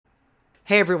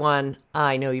Hey everyone,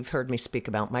 I know you've heard me speak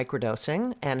about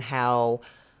microdosing and how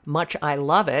much I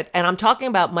love it. And I'm talking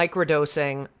about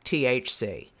microdosing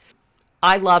THC.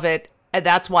 I love it. And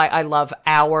that's why I love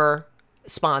our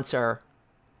sponsor,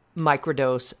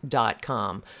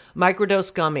 microdose.com.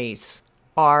 Microdose gummies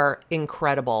are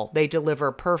incredible. They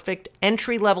deliver perfect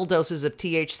entry-level doses of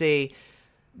THC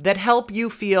that help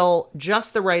you feel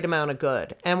just the right amount of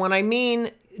good. And when I mean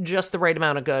just the right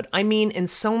amount of good, I mean in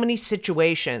so many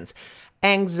situations: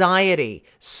 anxiety,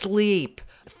 sleep,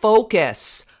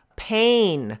 focus,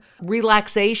 pain,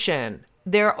 relaxation.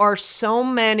 There are so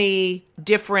many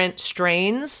different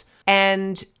strains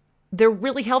and they're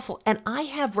really helpful. And I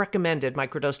have recommended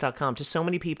microdose.com to so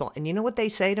many people. And you know what they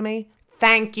say to me?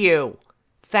 Thank you.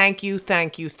 Thank you,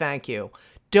 thank you, thank you.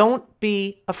 Don't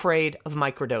be afraid of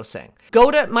microdosing. Go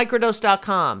to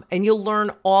microdose.com and you'll learn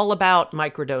all about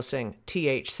microdosing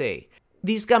THC.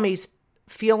 These gummies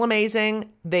feel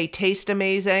amazing. They taste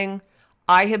amazing.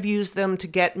 I have used them to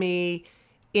get me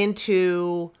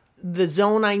into the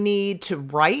zone I need to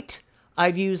write.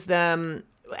 I've used them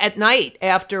at night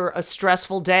after a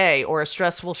stressful day or a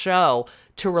stressful show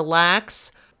to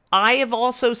relax. I have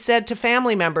also said to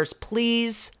family members,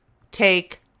 please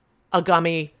take a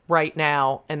gummy right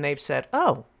now. And they've said,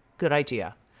 oh, good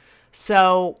idea.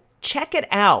 So check it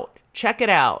out. Check it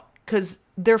out because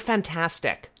they're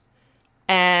fantastic.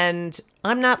 And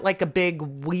I'm not like a big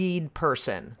weed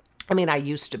person. I mean, I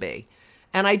used to be.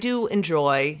 And I do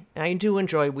enjoy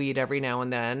weed every now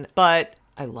and then, but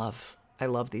I love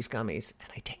these gummies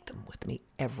and I take them with me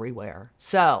everywhere.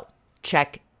 So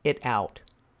check it out.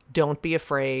 Don't be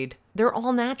afraid. They're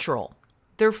all natural.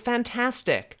 They're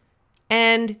fantastic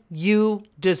and you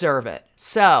deserve it.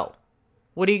 So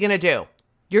what are you going to do?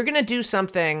 You're going to do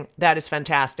something that is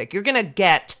fantastic. You're going to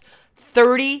get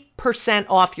 30%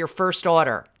 off your first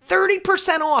order.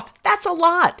 30% off. That's a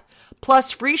lot.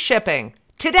 Plus free shipping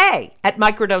today at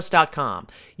microdose.com.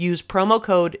 Use promo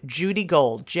code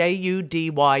JudyGold,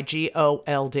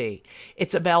 JUDYGOLD.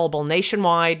 It's available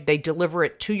nationwide. They deliver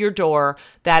it to your door.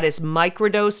 That is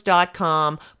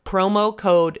microdose.com, promo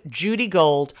code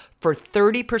JudyGold for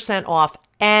 30% off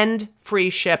and free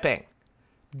shipping.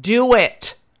 Do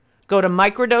it. Go to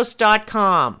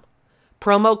microdose.com,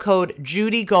 promo code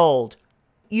JudyGold.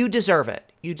 You deserve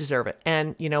it. You deserve it.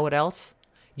 And you know what else?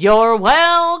 You're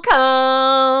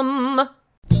welcome.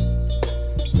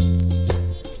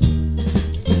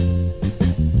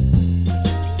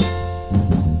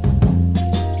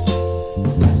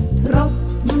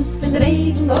 Droppens van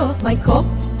regen op mijn kop.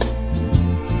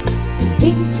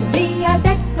 Ik weer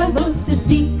dekkelbus is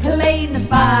die kleine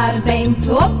paardbein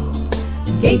op.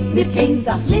 Geet weer geen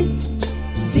zacht lint.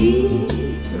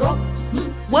 Die droppens.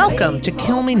 Welcome to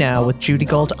Kill Me Now with Judy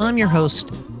Gold. I'm your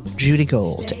host, Judy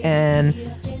Gold. And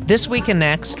this week and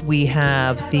next, we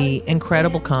have the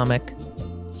incredible comic,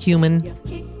 human,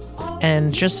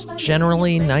 and just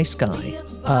generally nice guy,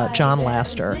 John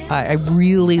Laster. I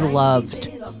really loved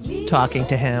talking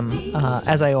to him,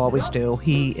 as I always do.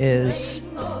 He's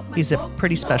a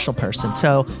pretty special person.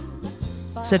 So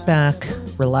sit back,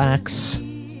 relax,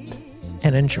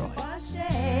 and enjoy.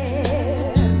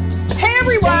 Hey,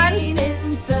 everyone!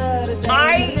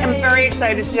 I am very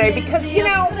excited today because, you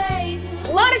know,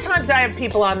 a lot of times I have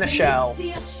people on the show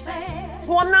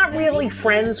who I'm not really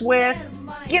friends with.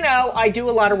 You know, I do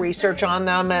a lot of research on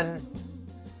them and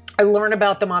I learn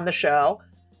about them on the show.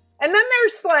 And then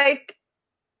there's like,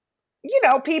 you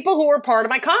know, people who are part of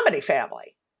my comedy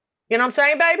family. You know what I'm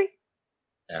saying, baby?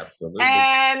 Absolutely.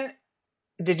 And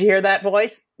did you hear that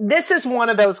voice? This is one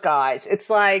of those guys. It's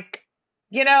like,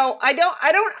 you know, I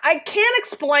can't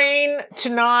explain to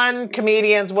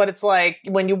non-comedians what it's like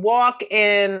when you walk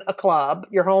in a club,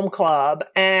 your home club,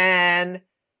 and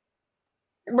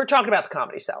we're talking about the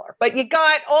Comedy Cellar, but you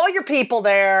got all your people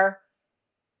there.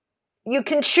 You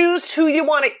can choose who you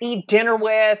want to eat dinner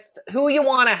with, who you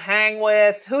want to hang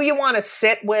with, who you want to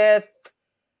sit with.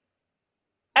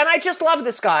 And I just love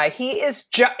this guy. He is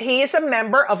a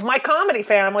member of my comedy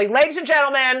family. Ladies and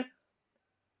gentlemen,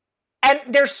 and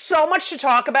there's so much to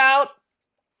talk about.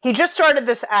 He just started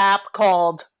this app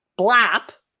called Blap,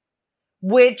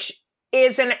 which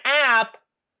is an app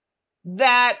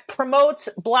that promotes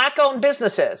Black-owned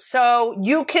businesses. So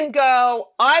you can go,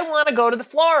 I want to go to the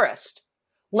florist.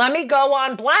 Let me go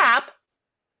on Blap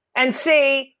and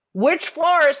see which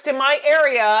florist in my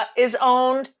area is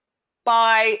owned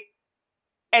by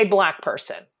a Black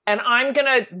person. And I'm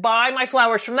going to buy my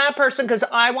flowers from that person because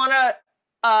I want to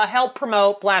help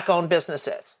promote Black-owned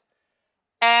businesses.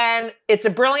 And it's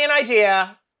a brilliant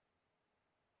idea.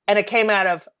 And it came out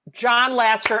of John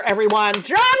Laster, everyone.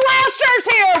 John Laster's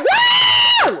here!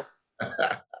 Woo!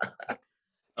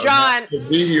 John. To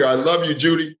be here. I love you,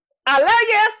 Judy. I love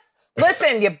you.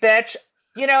 Listen, you bitch.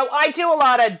 You know, I do a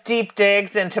lot of deep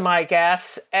digs into my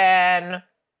guests, and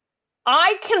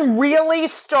I can really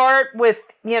start with,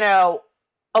 you know,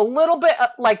 a little bit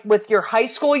like with your high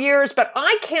school years, but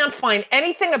I can't find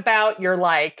anything about your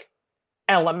like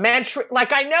elementary.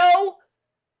 Like, I know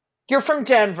you're from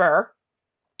Denver,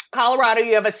 Colorado.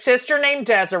 You have a sister named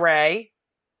Desiree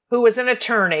who is an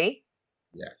attorney.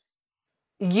 Yes.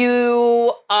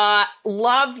 You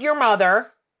love your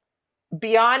mother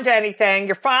beyond anything.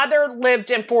 Your father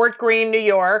lived in Fort Greene, New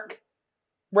York,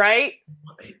 right?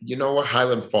 You know what?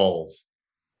 Highland Falls.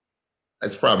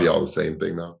 It's probably all the same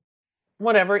thing, though.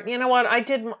 Whatever. You know what?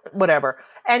 Whatever.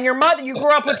 And your mother, you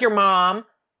grew up with your mom.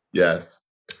 Yes.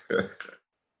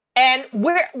 And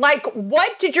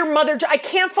what did your mother do? I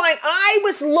can't find, I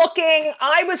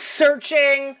was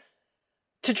searching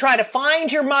to try to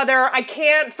find your mother. I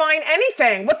can't find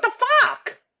anything. What the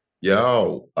fuck?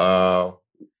 Yo,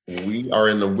 we are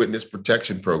in the witness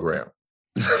protection program.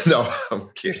 No, I'm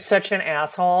kidding. You're such an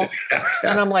asshole.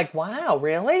 And I'm like, wow,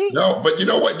 really? No, but you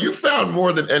know what? You found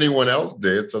more than anyone else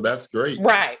did, so that's great.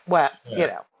 Right. Well, yeah. You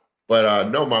know. But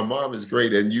no, my mom is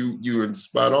great, and you were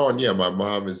spot on. Yeah, my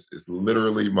mom is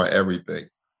literally my everything.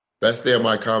 Best day of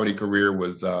my comedy career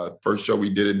was first show we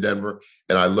did in Denver,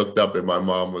 and I looked up and my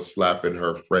mom was slapping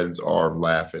her friend's arm,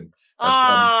 laughing.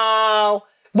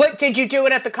 What, did you do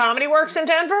it at the Comedy Works in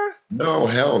Denver? No,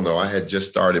 hell no. I had just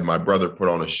started. My brother put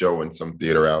on a show in some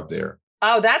theater out there.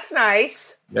 Oh, that's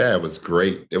nice. Yeah, it was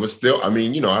great. It was still, I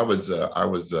mean, you know, I was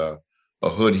a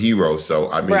hood hero.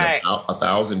 So, I mean, right.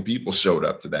 1,000 people showed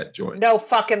up to that joint. No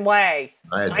fucking way.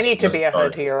 I need to be a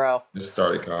hood hero. Just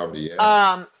started comedy,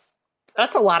 yeah.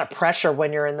 That's a lot of pressure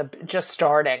when you're just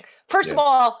starting. First of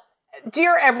all,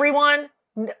 dear everyone,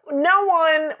 no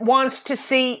one wants to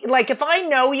see, like, if I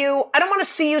know you, I don't want to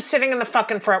see you sitting in the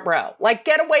fucking front row. Like,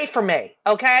 get away from me,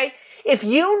 okay? If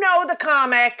you know the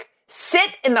comic,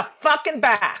 sit in the fucking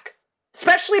back.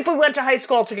 Especially if we went to high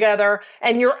school together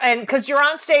and because you're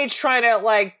on stage trying to,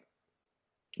 like,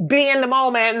 be in the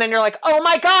moment, and then you're like, oh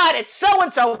my God, it's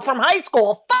so-and-so from high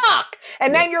school, fuck!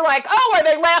 And then you're like, oh, are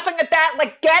they laughing at that?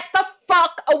 Like, get the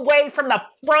fuck away from the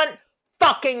front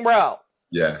fucking row.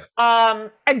 Yes.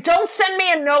 And don't send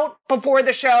me a note before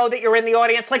the show that you're in the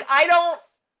audience. Like, I don't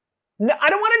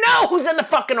want to know who's in the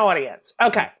fucking audience.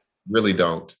 Okay. Really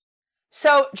don't.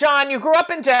 So, John, you grew up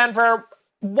in Denver.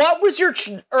 What was your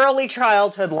early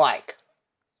childhood like?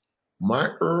 My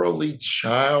early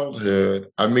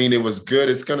childhood, I mean, it was good.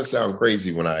 It's going to sound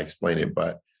crazy when I explain it,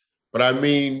 but I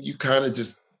mean, you kind of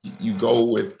just, you go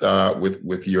with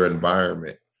your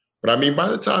environment. But I mean, by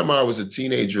the time I was a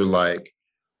teenager, like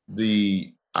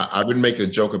I've been making a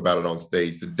joke about it on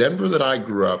stage. The Denver that I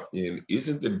grew up in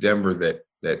isn't the Denver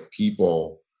that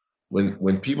people,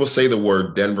 when people say the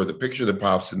word Denver, the picture that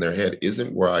pops in their head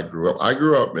isn't where I grew up. I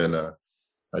grew up in a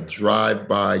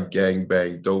drive-by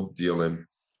gangbang dope dealing.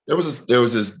 There's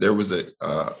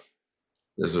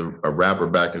a rapper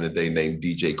back in the day named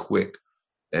DJ Quick,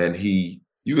 and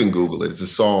you can Google it. It's a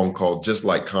song called Just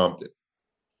Like Compton.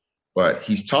 But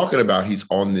he's talking about he's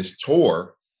on this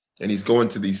tour and he's going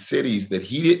to these cities that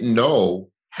he didn't know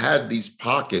had these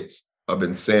pockets of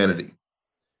insanity.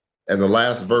 And the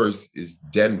last verse is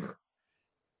Denver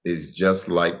is just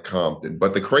like Compton.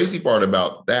 But the crazy part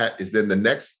about that is then the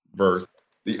next verse,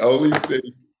 the only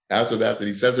city after that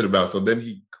he says it about. So then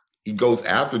he goes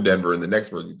after Denver, and the next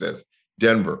verse he says,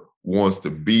 Denver wants to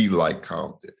be like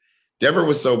Compton. Denver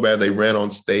was so bad, they ran on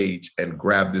stage and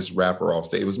grabbed this rapper off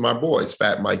stage. It was my boys,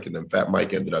 Fat Mike and them. Fat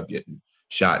Mike ended up getting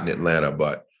shot in Atlanta,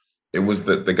 but it was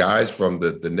the guys from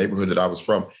the neighborhood that I was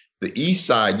from. The East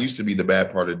Side used to be the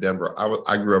bad part of Denver.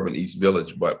 I grew up in East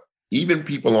Village, but even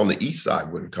people on the East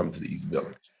Side wouldn't come to the East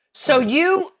Village. So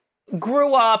you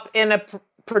grew up in a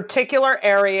particular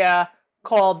area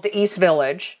called the East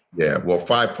Village. Yeah, well,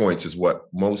 5 Points is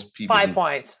what most people 5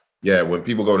 Points. Yeah, when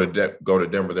people go to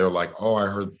Denver, they're like, "Oh, I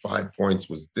heard 5 Points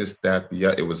was this, that, the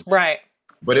other." It was right,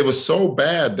 but it was so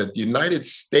bad that the United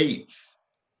States,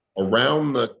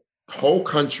 around the whole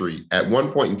country, at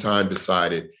one point in time,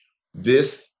 decided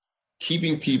this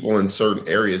keeping people in certain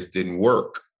areas didn't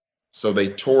work, so they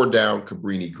tore down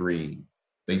Cabrini Green.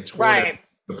 They tore down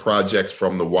the projects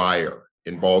from The Wire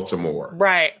in Baltimore.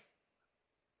 Right.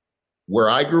 Where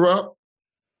I grew up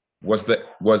was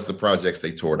the projects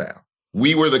they tore down.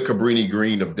 We were the Cabrini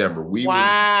Green of Denver.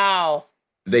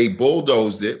 They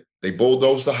bulldozed it. They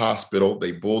bulldozed the hospital.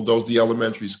 They bulldozed the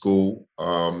elementary school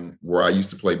where I used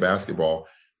to play basketball.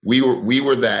 We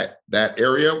were that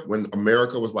area when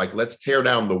America was like, let's tear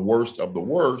down the worst of the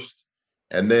worst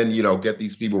and then, get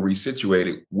these people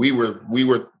resituated. We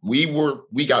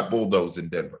got bulldozed in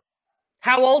Denver.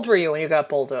 How old were you when you got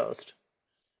bulldozed?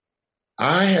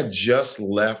 I had just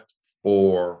left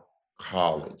for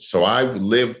college. So I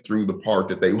lived through the part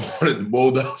that they wanted to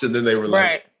bulldoze, and then they were like,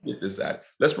 Right. get this out.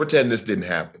 Let's pretend this didn't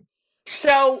happen.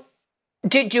 So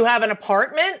did you have an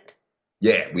apartment?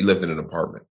 Yeah, we lived in an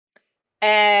apartment.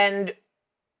 And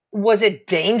was it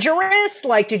dangerous?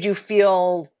 Like, did you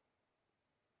feel...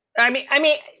 I mean,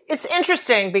 it's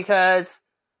interesting because,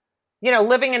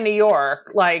 living in New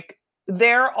York, like,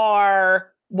 there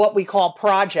are what we call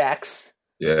projects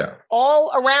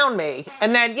all around me.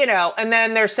 And then, and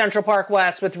then there's Central Park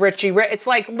West with Richie. It's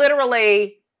like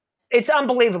literally, it's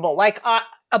unbelievable. Like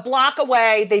a block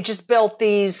away, they just built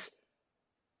these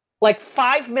like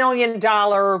 $5 million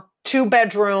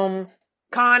 2-bedroom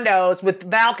condos with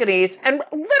balconies and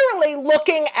literally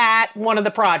looking at one of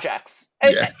the projects, so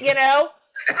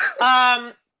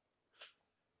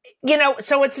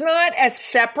it's not as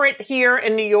separate here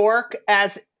in New York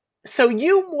so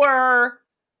you were,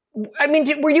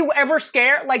 were you ever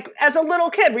scared? Like as a little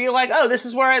kid, were you like, oh, this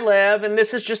is where I live and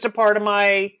this is just a part of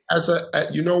my...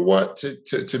 You know what,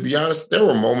 to be honest, there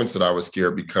were moments that I was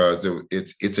scared because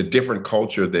it's a different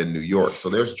culture than New York. So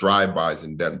there's drive-bys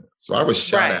in Denver. So I was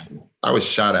shot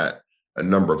at a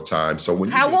number of times. So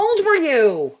How old were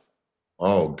you?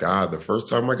 Oh God, the first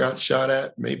time I got shot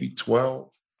at, maybe 12.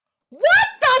 What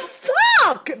the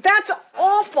fuck? That's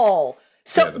awful.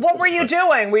 So what were you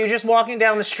doing? Were you just walking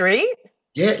down the street?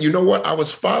 Yeah, you know what? I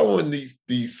was following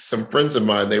some friends of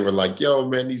mine. They were like, yo,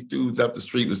 man, these dudes up the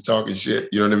street was talking shit.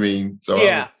 You know what I mean? So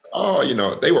yeah.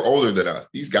 They were older than us.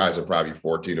 These guys are probably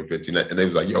 14 or 15. And they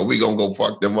was like, yo, we gonna go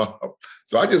fuck them up.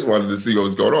 So I just wanted to see what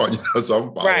was going on. So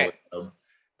I'm following them.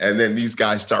 And then these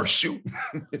guys start shooting.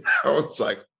 I was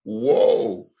like,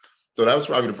 whoa. So that was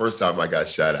probably the first time I got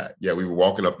shot at. Yeah, we were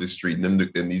walking up this street and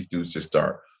these dudes just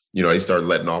they started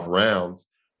letting off rounds.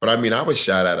 But I was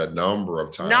shot at a number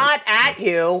of times. Not at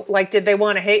you. Like, did they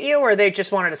want to hit you or they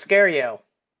just wanted to scare you?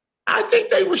 I think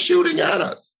they were shooting at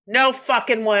us. No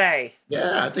fucking way.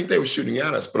 Yeah, I think they were shooting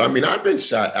at us. But I've been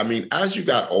shot. As you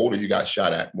got older, you got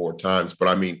shot at more times.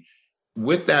 But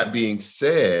with that being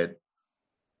said,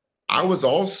 I was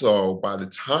also, by the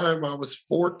time I was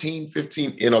 14,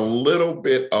 15, in a little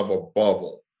bit of a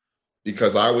bubble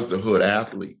because I was the hood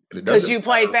athlete. Because you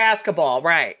played basketball,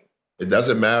 right? It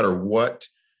doesn't matter what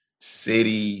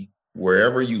city,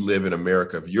 wherever you live in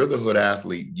America, if you're the hood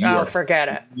athlete, you are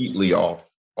completely off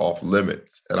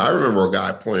limits. And I remember a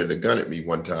guy pointed a gun at me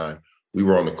one time. We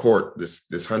were on the court. This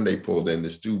Hyundai pulled in.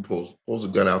 This dude pulls a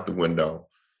gun out the window,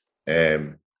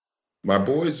 and my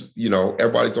boys,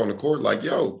 everybody's on the court like,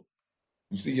 yo,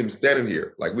 you see him standing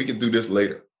here. Like, we can do this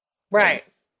later. Right.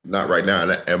 Not right now.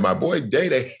 And my boy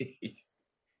Day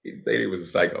Day was a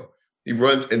psycho. He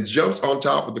runs and jumps on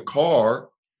top of the car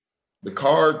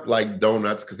like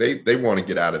donuts because they want to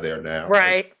get out of there now.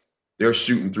 Right. So they're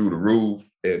shooting through the roof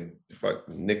and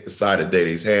nicked the side of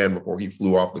Day's hand before he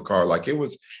flew off the car. Like it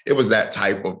was that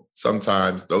type of,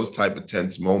 sometimes those type of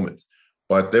tense moments.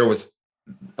 But there was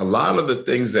a lot of the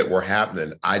things that were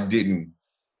happening.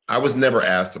 I was never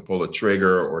asked to pull a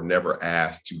trigger or never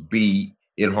asked to be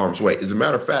in harm's way. As a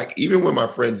matter of fact, even when my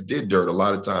friends did dirt, a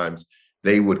lot of times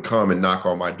they would come and knock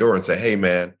on my door and say, hey,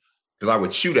 man, because I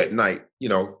would shoot at night,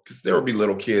 because there would be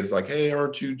little kids like, hey,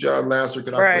 aren't you John Lasser?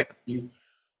 Could I play with you?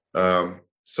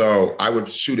 So I would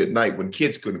shoot at night when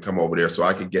kids couldn't come over there so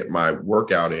I could get my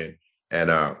workout in. And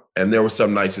there were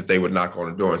some nights that they would knock on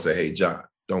the door and say, hey, John,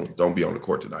 don't be on the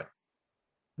court tonight.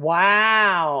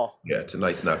 Wow. Yeah,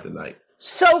 tonight's not the night.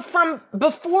 So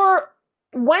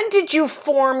when did you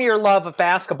form your love of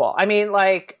basketball? You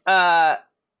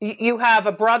have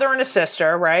a brother and a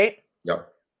sister, right? Yep.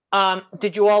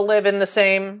 Did you all live in the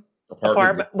same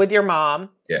apartment with your mom?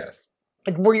 Yes.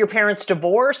 Were your parents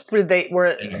divorced? My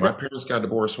parents got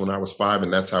divorced when I was 5,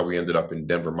 and that's how we ended up in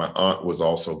Denver. My aunt was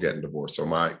also getting divorced. So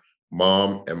my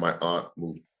mom and my aunt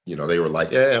moved, they were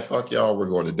like, yeah, fuck y'all, we're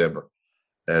going to Denver.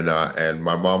 And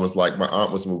my mom was like, my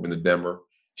aunt was moving to Denver.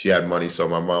 She had money. So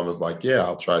my mom was like, yeah,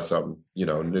 I'll try something,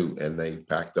 new. And they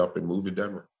packed up and moved to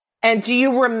Denver. And do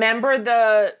you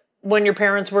remember when your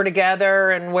parents were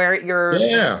together and where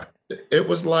Yeah, it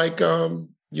was like,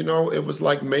 it was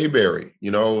like Mayberry,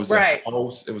 it was a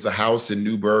house. It was a house in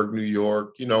Newburgh, New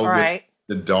York, with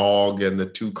the dog and the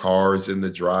 2 cars in the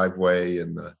driveway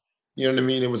and you know what I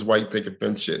mean? It was white picket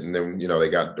fence shit. And then, they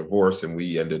got divorced and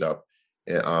we ended up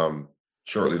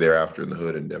shortly thereafter in the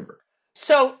hood in Denver.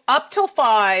 So up till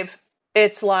 5,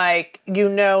 it's like,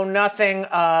 nothing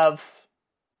of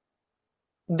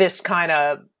this kind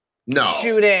of No.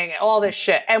 shooting, all this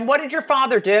shit. And what did your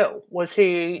father do?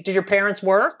 Did your parents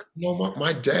work? No,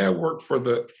 my dad worked for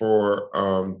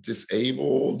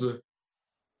disabled,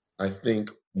 I think,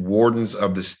 wardens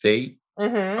of the state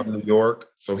of New York.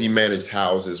 So he managed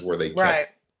houses where they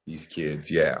kept these kids.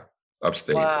 Yeah.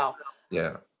 Upstate. Wow.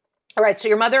 Yeah. All right. So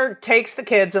your mother takes the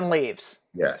kids and leaves.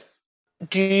 Yes.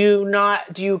 Do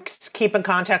you keep in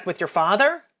contact with your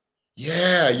father?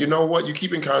 Yeah. You know what? You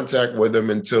keep in contact with him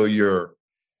until you're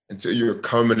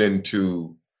coming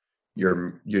into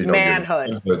your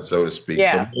manhood, so to speak.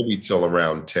 Yeah. So maybe till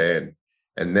around 10.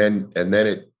 And then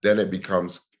it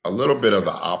becomes a little bit of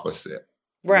the opposite.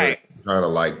 Right. Kind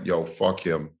of like, yo, fuck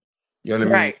him. You know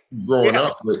what I mean?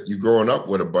 Right. You're growing up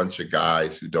with a bunch of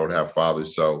guys who don't have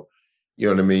fathers. So, you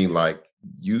know what I mean? Like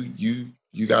you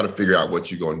got to figure out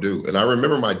what you're going to do. And I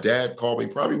remember my dad called me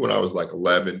probably when I was like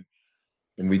 11,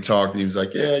 and we talked. And he was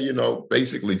like, yeah,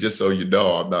 basically, just so you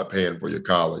know, I'm not paying for your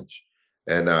college.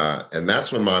 And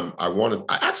that's when I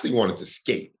actually wanted to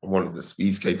skate. I wanted to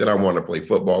speed skate. Then I wanted to play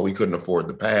football. We couldn't afford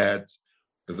the pads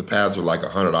because the pads were like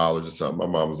 $100 or something. My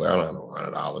mom was like, I don't have no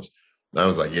 $100. And I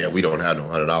was like, yeah, we don't have no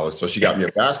 $100. So she got me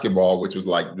a basketball, which was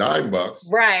like $9.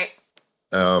 Right.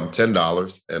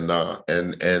 $10.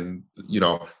 And you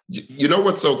know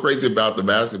what's so crazy about the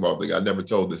basketball thing? I never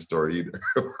told this story either.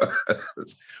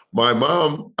 My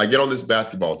mom, I get on this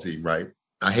basketball team, right?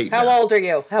 I hate How old are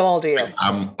you? I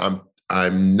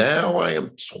am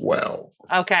 12.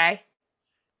 Okay.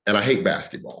 And I hate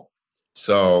basketball.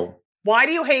 So why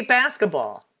do you hate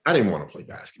basketball? I didn't want to play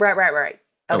basketball. Right.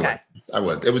 Okay.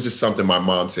 It was just something my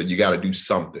mom said, you got to do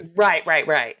something. Right.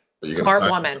 So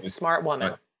Smart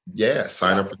woman.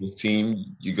 Sign up for this team.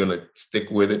 You're going to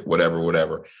stick with it,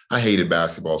 whatever. I hated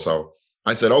basketball. So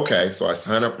I said, okay. So I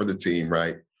signed up for the team,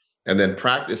 right? And then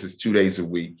practice is 2 days a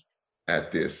week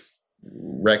at this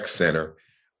rec center.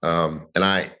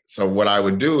 So what I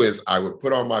would do is I would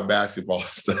put on my basketball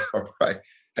stuff, right?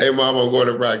 Hey, mom, I'm going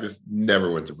to practice. Never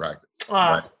went to practice.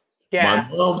 Right? Yeah. My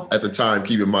mom at the time,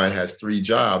 keep in mind, has 3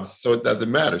 jobs. So it doesn't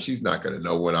matter. She's not going to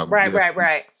know when I'm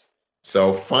Right.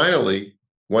 So finally,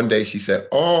 one day she said,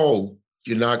 oh,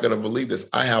 you're not going to believe this.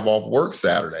 I have off work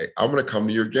Saturday. I'm going to come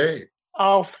to your game.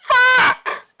 Oh,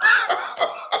 fuck.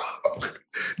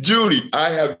 Judy, I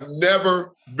have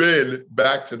never been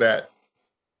back to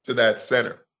that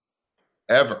center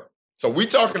ever. So we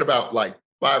talking about like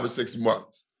 5 or 6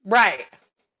 months. Right.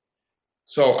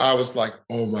 So I was like,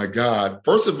 oh my God.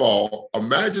 First of all,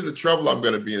 imagine the trouble I'm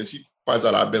going to be in. And she finds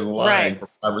out I've been lying for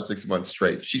 5 or 6 months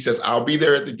straight. She says, I'll be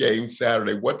there at the game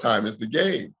Saturday. What time is the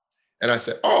game? And I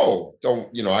said, oh,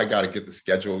 I got to get the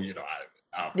schedule.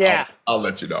 I'll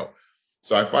let you know.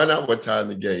 So I find out what time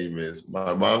the game is.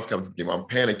 My mom's coming to the game. I'm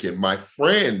panicking. My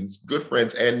friends, good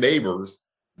friends and neighbors,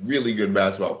 really good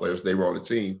basketball players, they were on the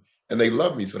team and they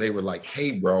love me. So they were like,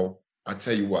 hey, bro, I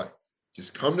tell you what,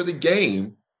 just come to the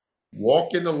game,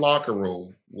 walk in the locker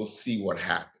room. We'll see what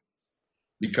happens.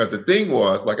 Because the thing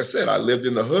was, like I said, I lived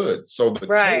in the hood. So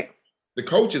the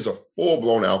coach is a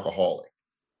full-blown alcoholic.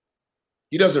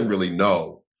 He doesn't really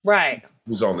know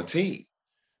who's on the team.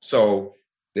 So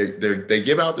they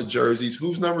give out the jerseys.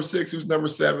 Who's number 6? Who's number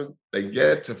 7? They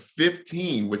get to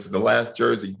 15, which is the last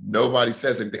jersey. Nobody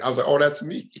says anything. I was like, oh, that's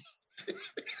me.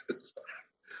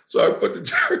 So I put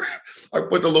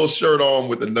the little shirt on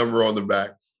with the number on the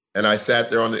back, and I sat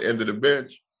there on the end of the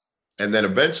bench. And then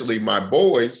eventually my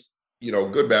boys,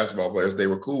 good basketball players, they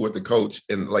were cool with the coach.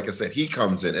 And like I said, he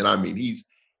comes in, and I mean, he's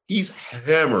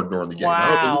hammered during the game. Wow.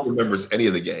 I don't think he remembers any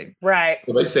of the game. Right.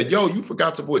 So they said, yo, you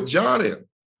forgot to put John in.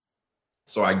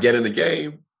 So I get in the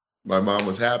game. My mom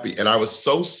was happy. And I was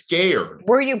so scared.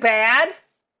 Were you bad?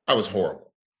 I was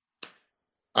horrible.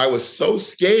 I was so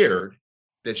scared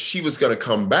that she was going to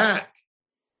come back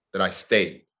that I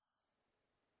stayed.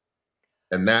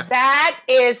 And that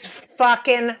is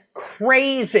fucking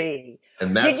crazy.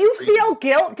 And did you feel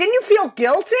guilt? Didn't you feel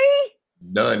guilty?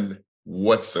 None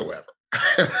whatsoever.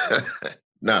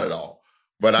 Not at all.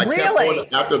 But I kept going.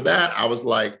 After that, I was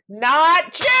like,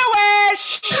 not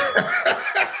Jewish.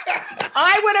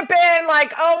 I would have been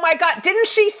like, oh my God. Didn't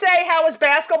she say how was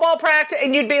basketball practice?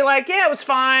 And you'd be like, yeah, it was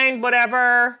fine,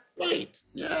 whatever. Right.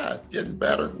 Yeah, getting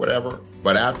better, whatever.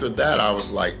 But after that, I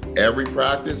was like, every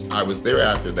practice, I was there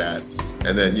after that.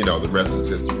 And then, the rest is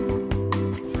history.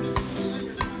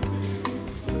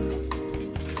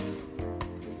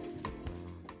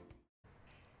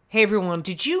 Hey everyone,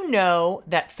 did you know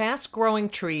that Fast Growing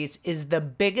Trees is the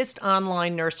biggest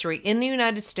online nursery in the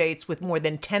United States with more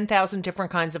than 10,000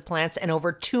 different kinds of plants and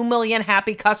over 2 million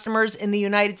happy customers in the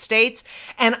United States?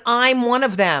 And I'm one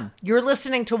of them. You're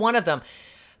listening to one of them.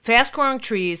 Fast Growing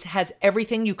Trees has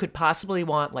everything you could possibly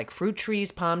want, like fruit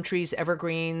trees, palm trees,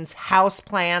 evergreens, house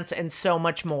plants, and so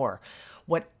much more.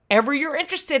 Whatever you're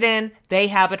interested in, they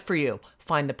have it for you.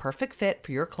 Find the perfect fit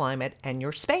for your climate and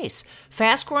your space.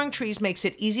 Fast Growing Trees makes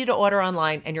it easy to order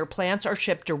online, and your plants are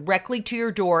shipped directly to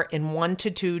your door in 1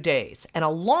 to 2 days. And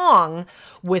along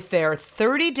with their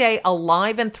 30-day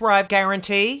Alive and Thrive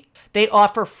guarantee, they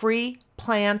offer free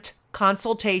plant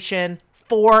consultation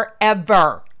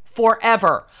forever.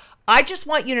 Forever. I just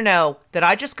want you to know that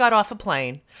I just got off a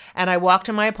plane and I walked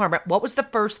in my apartment. What was the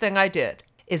first thing I did?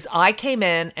 Is I came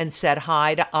in and said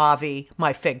hi to Avi,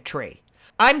 my fig tree.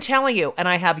 I'm telling you, and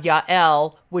I have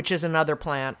Yael, which is another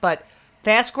plant, but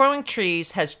Fast Growing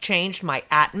Trees has changed my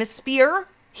atmosphere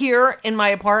here in my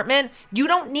apartment. You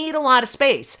don't need a lot of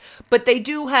space, but they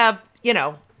do have,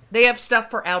 they have stuff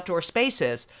for outdoor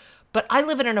spaces. But I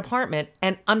live in an apartment,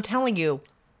 and I'm telling you,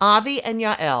 Avi and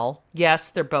Yael, yes,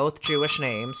 they're both Jewish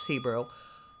names, Hebrew.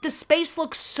 The space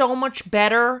looks so much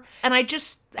better. And I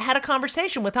just had a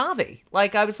conversation with Avi.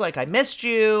 I was like, I missed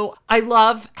you. I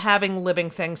love having living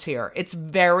things here. It's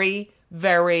very,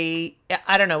 very,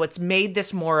 I don't know, it's made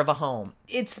this more of a home.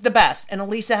 It's the best. And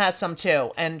Elisa has some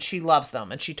too. And she loves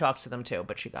them. And she talks to them too.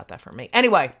 But she got that from me.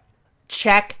 Anyway,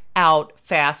 check out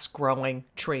Fast Growing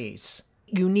Trees.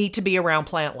 You need to be around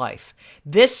plant life.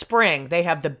 This spring, they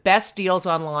have the best deals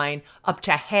online, up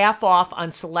to half off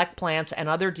on select plants and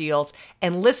other deals.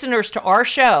 And listeners to our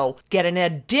show get an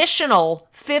additional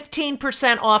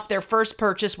 15% off their first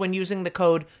purchase when using the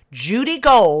code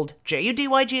JudyGold,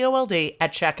 JUDYGOLD,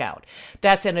 at checkout.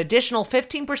 That's an additional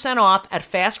 15% off at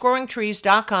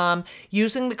fastgrowingtrees.com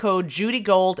using the code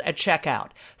JudyGold at checkout.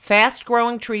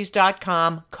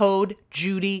 Fastgrowingtrees.com, code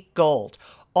JudyGold.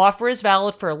 Offer is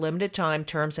valid for a limited time.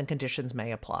 Terms and conditions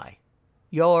may apply.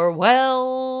 You're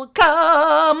welcome.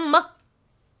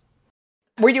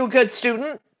 Were you a good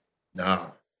student?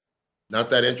 No, not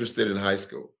that interested in high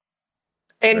school.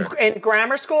 In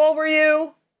grammar school, were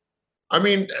you? I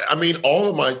mean, all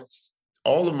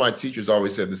of my teachers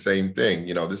always said the same thing.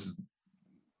 This is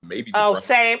maybe.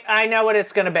 Same. I know what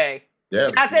it's going to be. Yeah.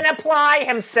 Doesn't apply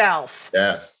himself.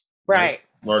 Yes. Right.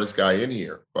 Smartest guy in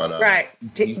here, but right.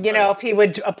 If he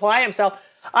would apply himself,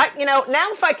 now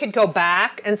if I could go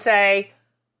back and say,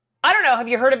 I don't know, have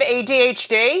you heard of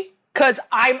ADHD? Because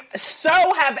I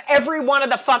have every one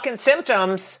of the fucking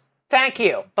symptoms. Thank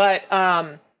you, but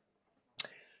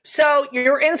so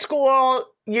you're in school.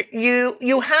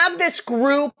 You have this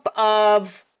group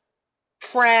of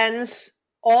friends,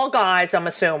 all guys, I'm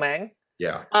assuming.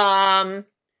 Yeah. And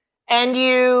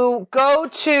you go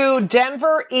to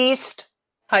Denver East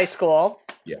High School.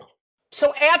 Yeah.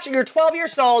 So after you're 12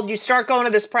 years old, you start going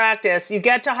to this practice, you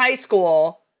get to high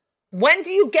school. When do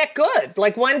you get good?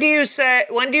 When do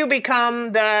you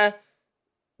become the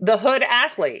hood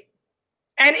athlete?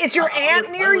 And is your aunt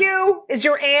near you? Is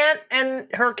your aunt and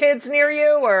her kids near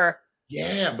you, or?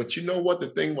 Yeah, but you know what the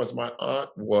thing was? My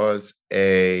aunt was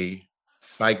a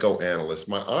psychoanalyst.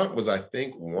 My aunt was, I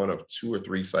think, one of 2 or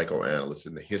 3 psychoanalysts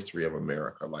in the history of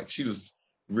America. She was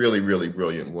really, really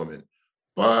brilliant woman.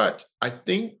 But I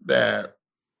think that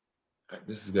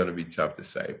this is going to be tough to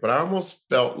say, but I almost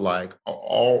felt like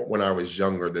when I was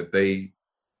younger that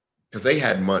because they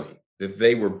had money, that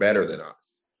they were better than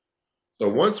us. So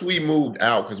once we moved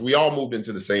out, because we all moved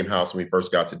into the same house when we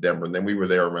first got to Denver, and then we were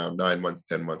there around 9 months,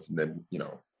 10 months. And then,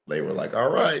 they were like,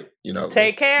 all right,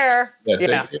 take care. Yeah,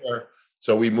 take care.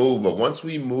 So we moved. But once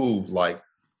we moved,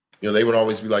 they would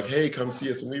always be like, hey, come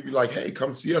see us. And we'd be like, hey,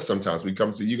 come see us sometimes. We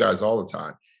come see you guys all the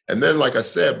time. And then, like I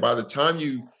said, by the time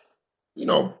by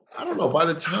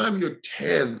the time you're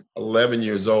 10, 11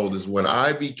 years old is when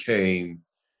I became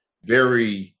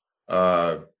very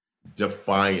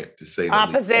defiant, to say the least.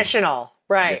 Oppositional,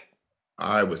 right.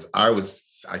 Yeah. I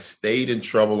stayed in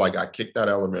trouble. I got kicked out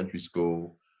of elementary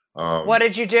school. What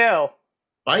did you do?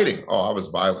 Fighting. Oh, I was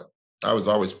violent. I was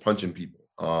always punching people,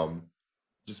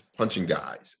 just punching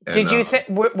guys. And, did you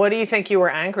what do you think you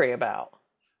were angry about?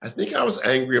 I think I was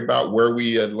angry about where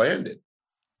we had landed.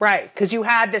 Right, because you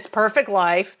had this perfect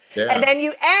life, yeah. And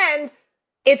then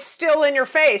it's still in your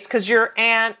face because your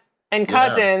aunt and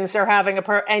cousins are having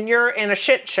and you're in a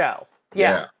shit show.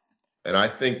 Yeah. And I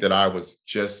think that I was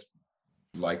just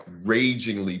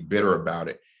ragingly bitter about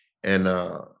it. And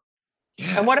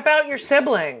And what about your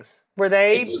siblings? Were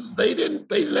they?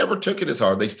 They never took it as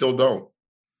hard. They still don't.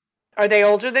 Are they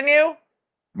older than you?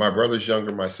 My brother's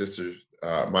younger. My sister's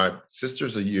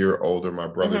a year older. My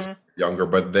brother's younger,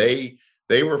 but they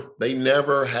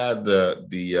never had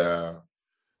the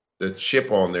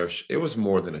chip on their. It was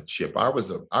more than a chip. I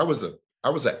was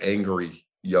an angry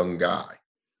young guy.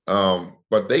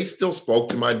 But they still spoke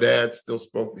to my dad, still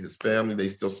spoke to his family.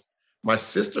 My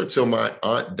sister, till my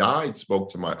aunt died,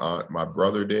 spoke to my aunt. My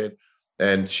brother did.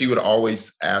 And she would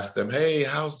always ask them, hey,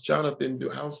 how's Jonathan do?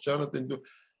 How's Jonathan do?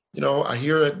 I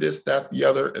hear this, that, the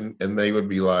other. And they would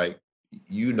be like,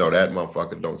 that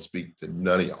motherfucker don't speak to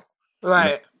none of y'all.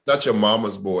 Right. Such a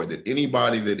mama's boy that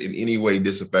anybody that in any way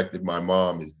disaffected my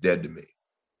mom is dead to me.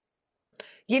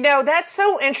 That's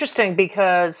so interesting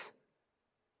because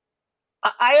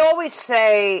I always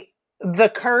say the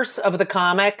curse of the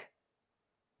comic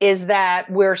is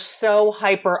that we're so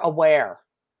hyper aware,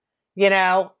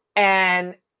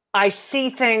 and I see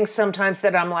things sometimes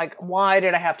that I'm like, why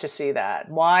did I have to see that?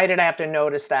 Why did I have to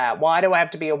notice that? Why do I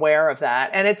have to be aware of that?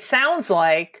 And it sounds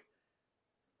like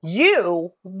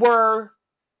you were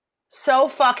so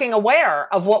fucking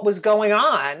aware of what was going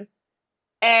on.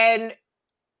 And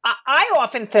I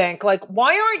often think, like,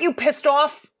 why aren't you pissed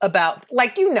off about,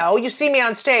 like, you see me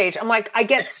on stage. I'm like, I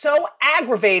get so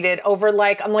aggravated over,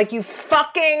 like, I'm like, you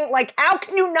fucking, like, how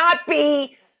can you not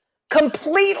be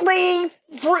completely,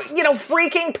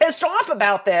 freaking pissed off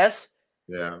about this?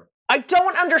 Yeah. I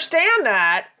don't understand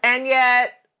that. And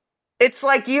yet it's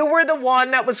like you were the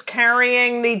one that was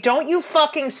carrying don't you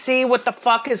fucking see what the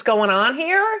fuck is going on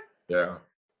here? Yeah.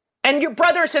 And your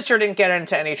brother and sister didn't get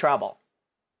into any trouble.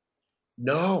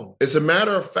 No, as a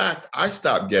matter of fact, I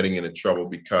stopped getting into trouble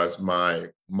because my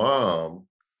mom,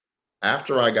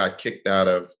 after I got kicked out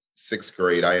of 6th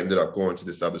grade, I ended up going to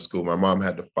this other school. My mom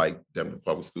had to fight Denver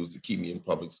public schools to keep me in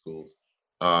public schools.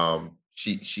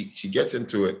 She gets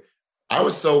into it. I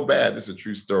was so bad. This is a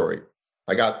true story.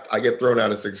 I get thrown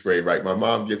out of 6th grade, right? My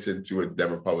mom gets into it,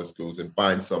 Denver public schools, and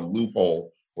finds some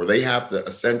loophole where they have to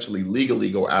essentially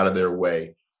legally go out of their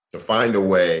way to find a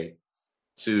way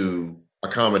to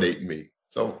accommodate me.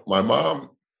 So my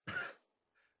mom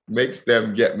makes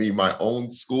them get me my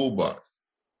own school bus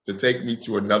to take me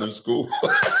to another school.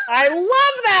 I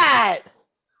love that.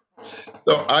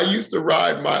 So I used to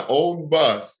ride my own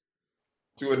bus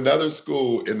to another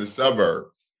school in the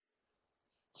suburbs.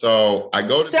 So I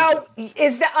go to. So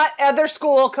is the other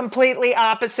school completely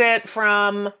opposite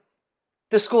from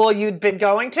the school you'd been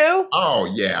going to?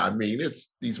 Oh yeah, I mean,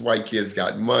 it's these white kids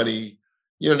got money.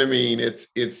 You know what I mean?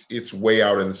 It's way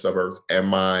out in the suburbs. And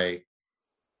my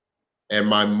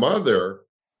mother,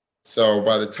 so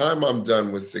by the time I'm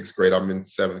done with 6th grade, I'm in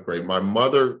 7th grade. My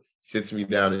mother sits me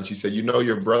down and she said,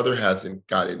 your brother hasn't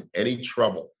got in any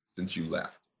trouble since you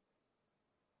left.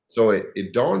 So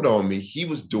it dawned on me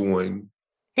he's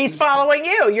following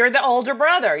you. You're the older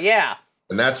brother. Yeah.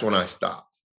 And that's when I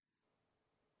stopped.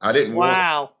 I didn't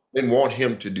want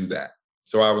him to do that.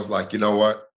 So I was like, you know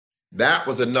what? That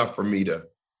was enough for me to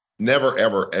never,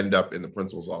 ever end up in the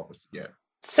principal's office again.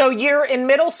 So you're in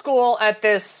middle school at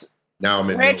this now I'm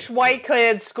in rich white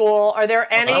kid school. Are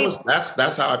there any?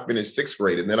 That's how I finished 6th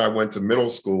grade. And then I went to middle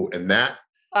school and that.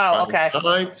 Oh, okay.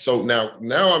 So now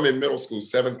I'm in middle school,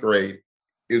 7th grade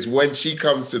is when she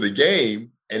comes to the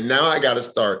game. And now I got to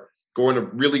start going to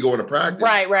practice.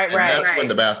 Right. That's when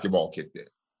the basketball kicked in.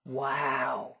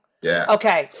 Wow. Yeah.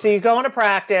 Okay. So you go into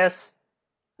practice,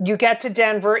 you get to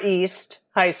Denver East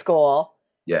High School.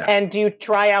 Yeah. And do you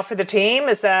try out for the team?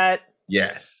 Is that?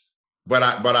 Yes. But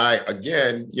I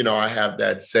again, I have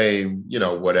that same,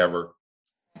 whatever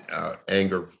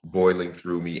anger boiling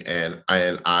through me.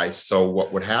 So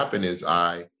what would happen is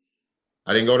I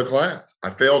didn't go to class. I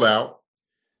failed out.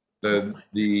 The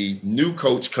new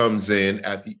coach comes in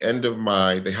at the end of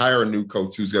they hire a new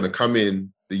coach who's going to come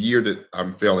in the year that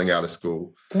I'm failing out of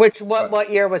school.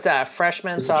 What year was that?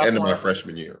 Freshman, sophomore? End of my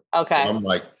freshman year. Okay. So I'm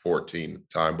like 14 at the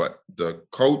time. But the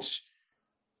coach,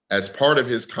 as part of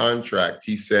his contract,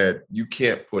 he said, you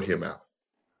can't put him out.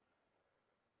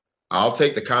 I'll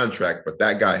take the contract, but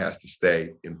that guy has to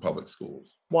stay in public schools.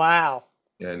 Wow.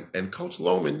 And Coach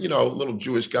Lohman, little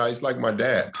Jewish guy, he's like my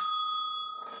dad.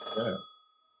 Yeah.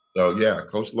 So yeah,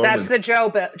 Coach Lohman. That's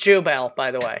the Jew Bell,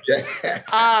 by the way.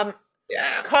 Yeah.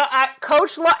 Yeah.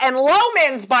 Coach and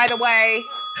Lohman's, by the way,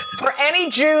 for any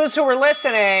Jews who are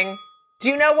listening, do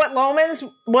you know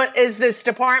what is this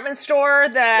department store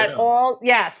that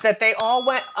that they all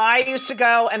went, I used to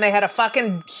go and they had a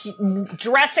fucking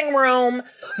dressing room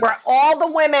where all the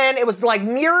women, it was like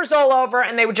mirrors all over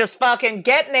and they would just fucking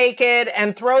get naked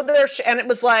and throw their and it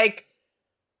was like,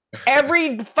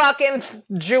 every fucking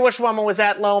Jewish woman was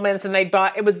at Lohman's and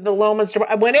it was the Lohman's.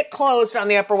 When it closed on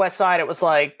the Upper West Side, it was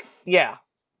like, yeah.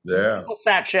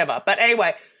 Sat Shiva. But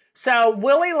anyway, so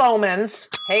Willie Lohman's,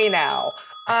 hey now.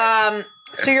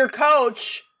 So your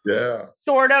coach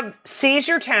sort of sees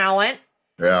your talent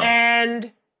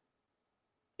and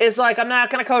is like, I'm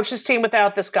not going to coach this team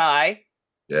without this guy.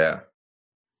 Yeah.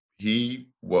 He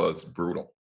was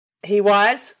brutal. He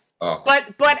was? Oh,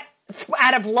 But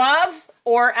out of love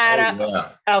or out of yeah.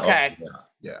 okay. Oh,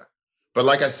 yeah. But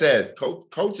like I said,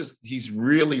 coach is he's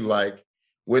really like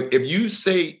if you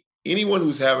say anyone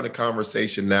who's having a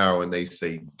conversation now and they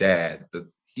say dad,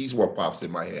 he's what pops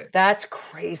in my head. That's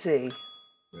crazy.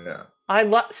 Yeah. I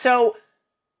love so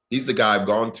he's the guy I've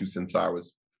gone to since I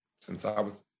was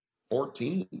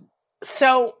 14.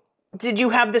 So did you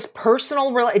have this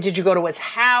personal did you go to his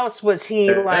house? Was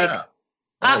he like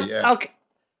yeah. Okay.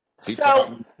 He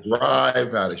taught me to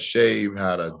drive, how to shave,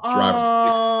 how to drive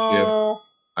a ship.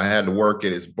 I had to work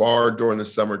at his bar during the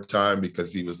summertime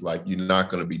because he was like, "You're not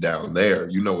going to be down there.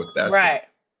 You know what that's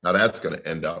how that's going to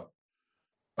end up."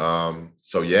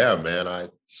 So yeah, man,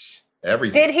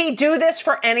 everything. Did he do this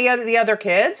for any of the other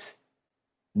kids?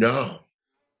 No,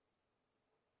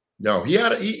 he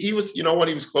was, he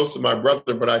was close to my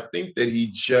brother, but I think that he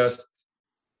just,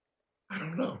 I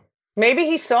don't know. Maybe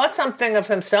he saw something of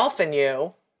himself in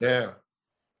you. Yeah.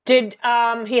 Did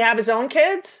he have his own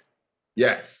kids?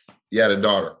 Yes. He had a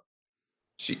daughter.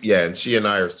 And she and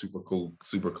I are super cool,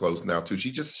 super close now too.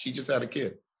 She just had a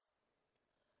kid.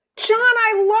 John,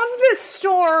 I love this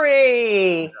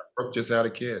story. Yeah, Brooke just had a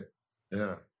kid.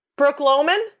 Yeah. Brooke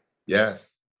Loman? Yes.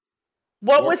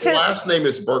 What was his last name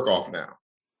is Burkhoff now.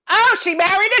 Oh, she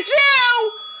married a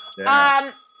Jew.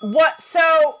 Yeah. What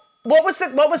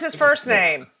was his first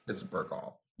name? It's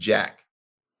Burkhoff. Jack.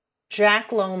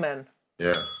 Jack Loman.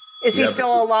 Yeah. Is he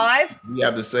still alive? We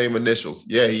have the same initials.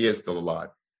 Yeah, he is still alive.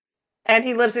 And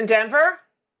he lives in Denver?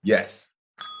 Yes.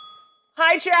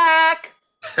 Hi, Jack.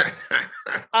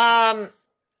 Oh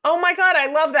my God,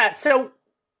 I love that. So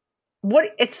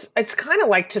it's kind of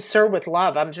like To Serve with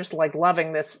Love. I'm just like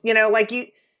loving this.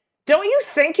 Don't you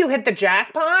think you hit the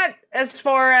jackpot as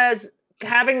far as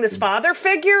having this father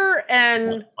figure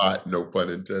and no pun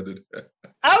intended.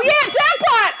 Oh yeah,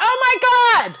 jackpot! Oh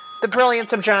my God! The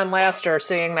brilliance of John Laster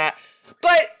seeing that.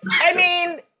 But I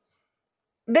mean,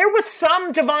 there was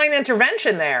some divine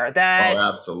intervention there that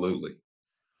absolutely.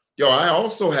 I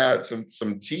also had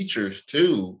some teachers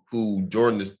too who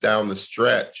during this down the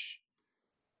stretch,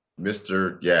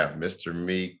 Mr.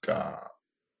 Meek,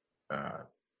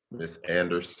 Miss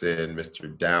Anderson,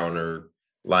 Mr. Downer.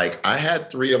 Like I had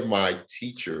 3 of my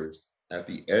teachers at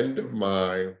the end of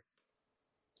my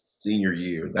senior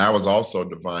year. That was also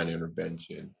divine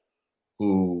intervention,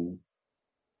 who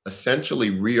essentially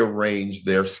rearranged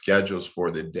their schedules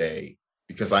for the day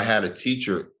because I had a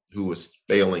teacher who was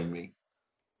failing me.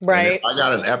 Right. I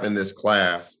got an F in this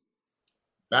class.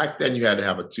 Back then you had to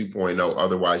have a 2.0,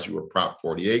 otherwise you were Prop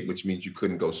 48, which means you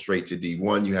couldn't go straight to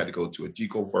D1. You had to go to a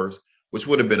GCO first, which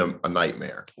would have been a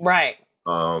nightmare. Right.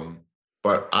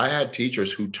 But I had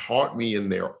teachers who taught me in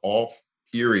their off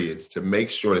periods to make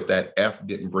sure that F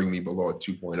didn't bring me below a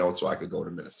 2.0 so I could go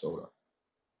to Minnesota.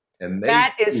 And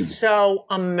that is so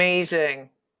amazing.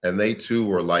 And they too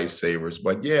were lifesavers.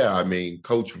 But yeah, I mean,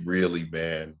 Coach really,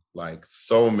 man, like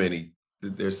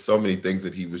there's so many things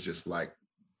that he was just like,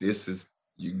 this is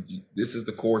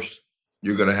the course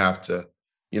you're going to have to,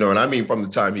 and I mean, from the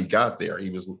time he got there,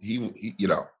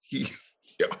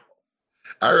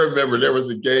 I remember there was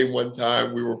a game one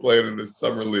time we were playing in the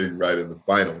summer league, right, in the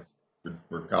finals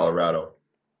for Colorado.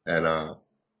 And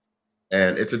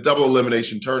it's a double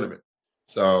elimination tournament.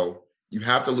 So you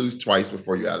have to lose twice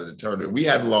before you're out of the tournament. We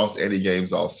hadn't lost any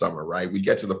games all summer, right? We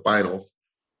get to the finals.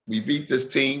 We beat this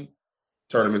team.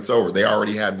 Tournament's over. They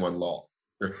already had one loss,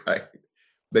 right?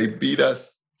 They beat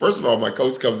us. First of all, my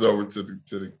coach comes over to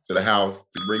the house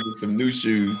to bring me some new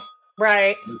shoes.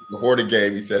 Right. Before the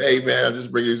game, he said, "Hey, man, I'm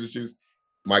just bringing you some shoes."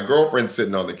 My girlfriend's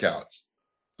sitting on the couch.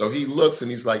 So he looks and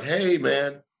he's like, "Hey,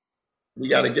 man, we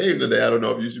got a game today. I don't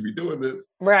know if you should be doing this."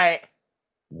 Right.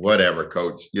 Whatever,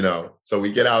 coach. So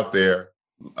we get out there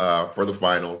for the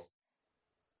finals.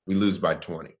 We lose by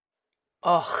 20.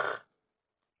 Oh.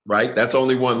 Right? That's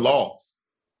only one loss.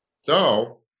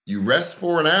 So you rest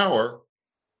for an hour,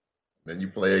 then you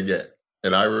play again.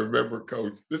 And I remember,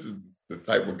 Coach, this is the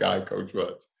type of guy Coach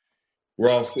was. We're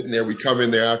all sitting there. We come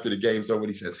in there after the game's over. And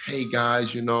he says, "Hey,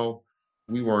 guys,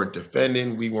 we weren't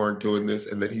defending. We weren't doing this."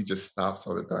 And then he just stops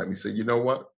on a dime. He said, "You know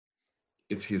what?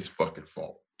 It's his fucking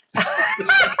fault." You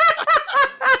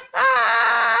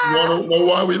want to know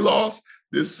why we lost?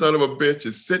 This son of a bitch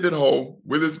is sitting at home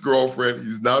with his girlfriend.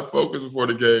 He's not focused before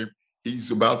the game.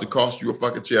 He's about to cost you a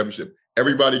fucking championship.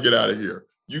 Everybody get out of here.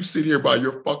 You sit here by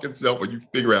your fucking self and you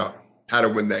figure out how to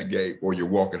win that game or you're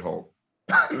walking home.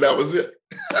 That was it.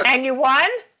 And you won?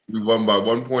 We won by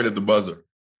 1 point at the buzzer.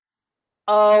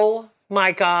 Oh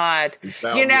my God. They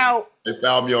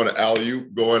fouled me on an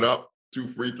alley-oop going up.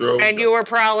 2 free throws. And you were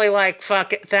probably like,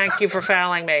 fuck it, thank you for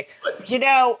fouling me.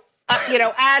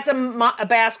 As a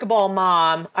basketball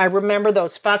mom, I remember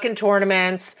those fucking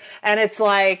tournaments, and it's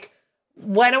like,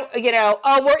 when,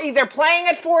 we're either playing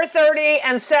at 4:30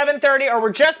 and 7:30, or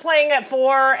we're just playing at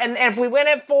 4, and if we win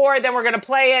at 4, then we're going to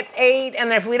play at 8,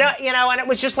 and if we don't, and it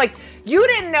was just like, you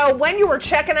didn't know when you were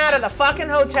checking out of the fucking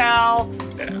hotel,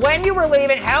 when you were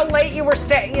leaving, how late you were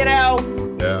staying,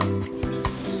 Yeah.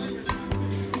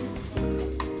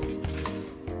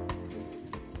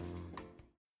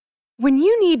 When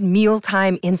you need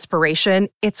mealtime inspiration,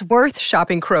 it's worth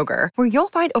shopping Kroger, where you'll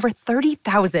find over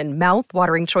 30,000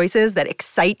 mouth-watering choices that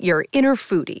excite your inner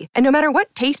foodie. And no matter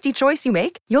what tasty choice you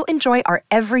make, you'll enjoy our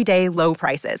everyday low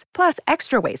prices, plus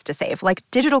extra ways to save, like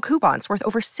digital coupons worth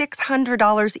over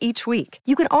 $600 each week.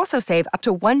 You can also save up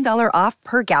to $1 off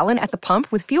per gallon at the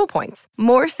pump with fuel points.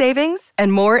 More savings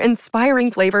and more inspiring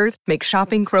flavors make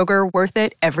shopping Kroger worth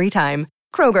it every time.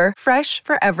 Kroger, fresh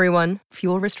for everyone.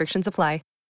 Fuel restrictions apply.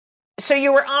 So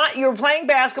you were playing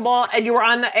basketball, and you were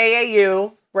on the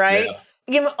AAU, right?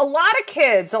 Yeah. A lot of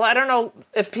kids, I don't know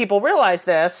if people realize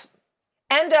this,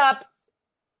 end up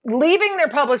leaving their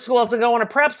public schools and going to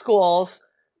prep schools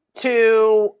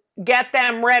to get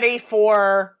them ready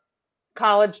for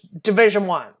college Division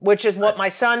I, which is what my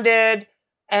son did,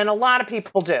 and a lot of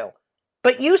people do.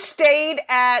 But you stayed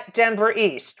at Denver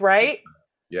East, right?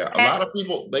 Yeah, a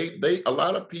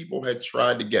lot of people had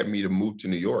tried to get me to move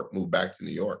back to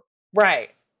New York. Right.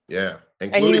 Yeah,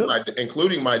 including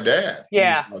my dad.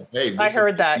 Yeah, like, hey, I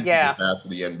heard that. Yeah, to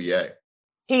the NBA.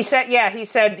 He said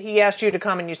he asked you to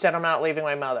come, and you said, "I'm not leaving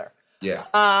my mother."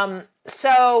 Yeah.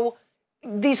 So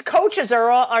these coaches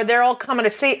are they all coming to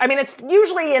see? I mean, it's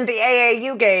usually in the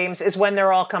AAU games is when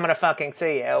they're all coming to fucking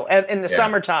see you in the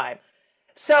summertime.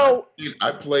 So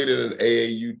I played in an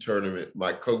AAU tournament.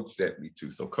 My coach sent me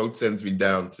to. So coach sends me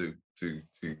down to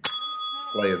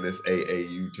play in this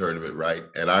AAU tournament, right?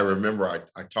 And I remember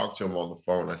I talked to him on the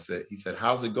phone. He said,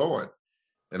 "How's it going?"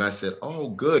 And I said, "Oh,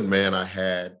 good, man. I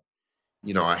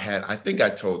think I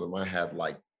told him I had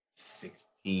like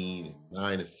 16 and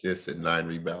 9 assists and 9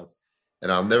 rebounds."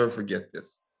 And I'll never forget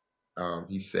this.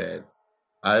 He said,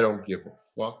 "I don't give a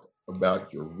fuck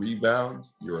about your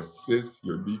rebounds, your assists,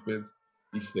 your defense."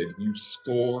 He said, "You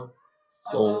score.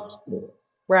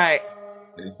 Right.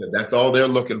 And he said, that's all they're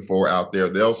looking for out there.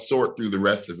 They'll sort through the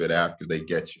rest of it after they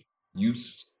get you. You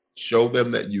show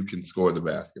them that you can score the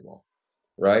basketball,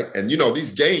 right?" And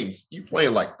these games, you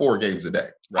playing like 4 games a day.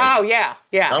 Right? Oh yeah,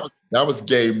 yeah. That was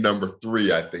game number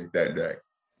 3, I think, that day.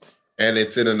 And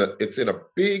it's in a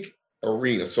big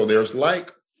arena. So there's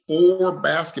like 4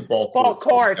 basketball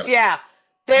courts. Yeah.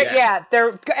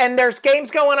 There's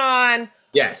games going on.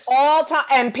 Yes. All time,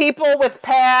 and people with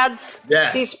pads.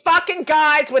 Yes. These fucking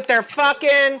guys with their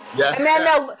fucking. Yes. And then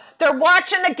they're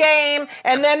watching the game,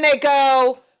 and then they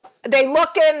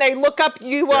look up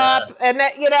you up, and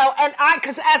that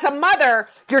because as a mother,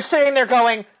 you're sitting there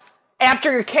going,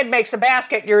 after your kid makes a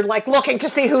basket, you're like looking to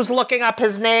see who's looking up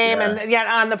his name and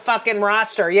on the fucking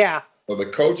roster. Yeah. Well, the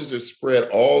coaches are spread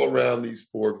all around these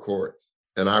 4 courts,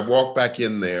 and I walked back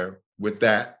in there with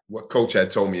what coach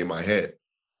had told me in my head.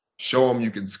 Show them you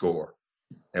can score.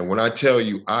 And when I tell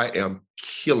you, I am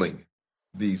killing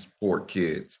these poor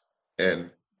kids. And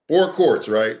 4 courts,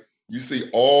 right? You see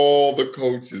all the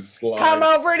coaches slide. Come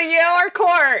over to your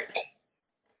court.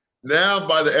 Now,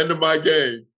 by the end of my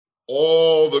game,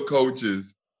 all the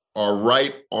coaches are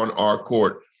right on our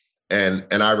court. And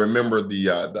I remember the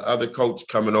other coach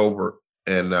coming over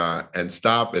and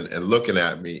stopping and looking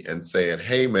at me and saying,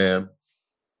 "Hey, man,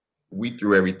 we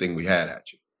threw everything we had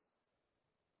at you."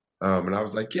 And I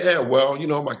was like, "Yeah, well,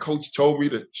 my coach told me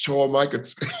to show him I could,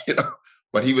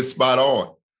 but he was spot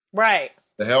on." Right.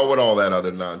 The hell with all that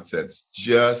other nonsense.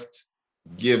 Just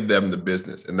give them the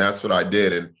business. And that's what I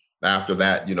did. And after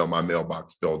that, my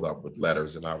mailbox filled up with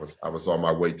letters, and I was on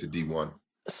my way to D1.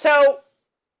 So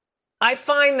I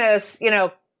find this,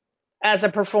 as a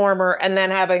performer, and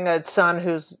then having a son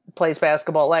who plays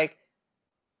basketball, like,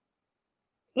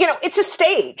 it's a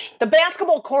stage. The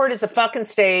basketball court is a fucking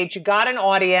stage. You got an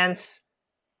audience,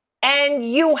 and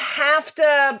you have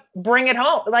to bring it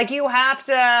home. Like, you have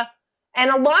to, and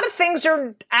a lot of things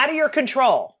are out of your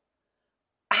control.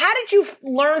 How did you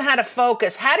learn how to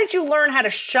focus? How did you learn how to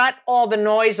shut all the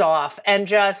noise off and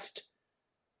just,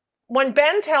 when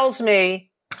Ben tells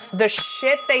me the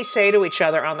shit they say to each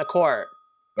other on the court.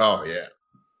 Oh, yeah.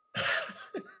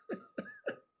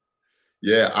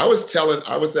 Yeah, I was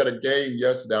at a game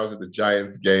yesterday. I was at the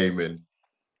Giants game,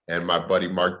 and my buddy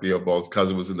Mark Theobald's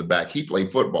cousin was in the back. He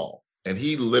played football, and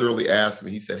he literally asked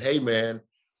me, he said, "Hey, man,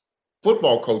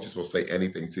 football coaches will say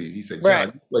anything to you. He said, John,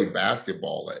 Right. you play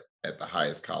basketball at the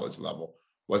highest college level.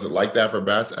 Was it like that for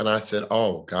basketball? And I said,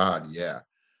 oh, God, yeah.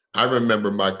 I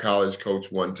remember my college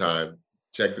coach one time,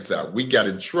 check this out. We got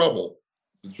in trouble.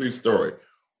 It's a true story.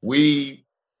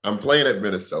 I'm playing at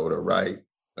Minnesota, right,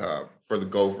 for the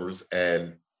Gophers,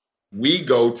 and we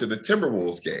go to the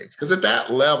Timberwolves games. Because at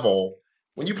that level,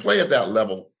 when you play at that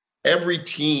level, every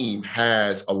team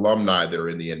has alumni that are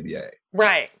in the NBA.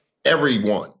 Right.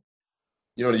 Everyone.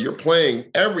 You know, you're playing,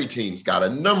 every team's got a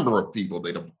number of people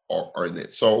that are in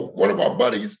it. So one of our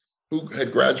buddies who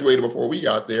had graduated before we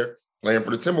got there, playing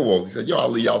for the Timberwolves, he said, yo, I'll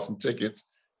leave y'all some tickets,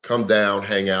 come down,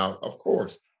 hang out. Of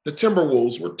course. The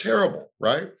Timberwolves were terrible,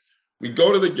 right? We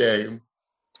go to the game.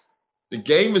 The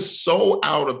game is so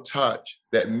out of touch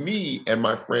that me and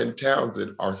my friend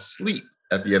Townsend are asleep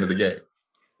at the end of the game.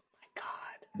 God.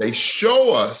 They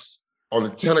show us on the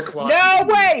 10 o'clock. No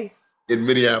way. In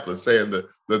Minneapolis, saying the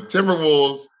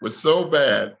Timberwolves was so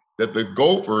bad that the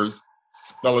Gophers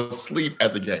fell asleep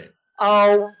at the game.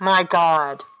 Oh my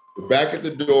God. We're back at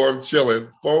the dorm, chilling.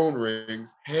 Phone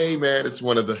rings. Hey man, it's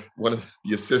one of the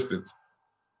assistants.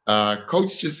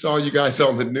 Coach just saw you guys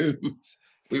on the news.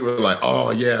 We were like,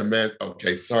 oh yeah, man.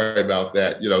 Okay, sorry about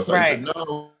that. You know, so right. He said,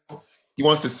 no, he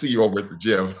wants to see you over at the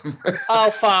gym. Oh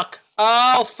fuck.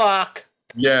 Oh fuck.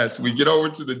 Yes, we get over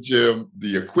to the gym.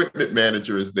 The equipment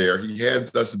manager is there. He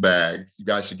hands us bags. You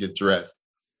guys should get dressed.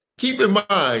 Keep in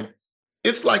mind,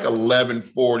 it's like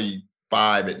 11:45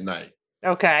 at night.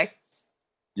 Okay.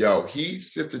 Yo, he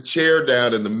sits a chair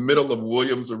down in the middle of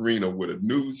Williams Arena with a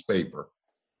newspaper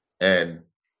and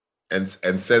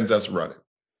sends us running.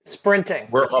 Sprinting.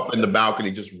 We're up in the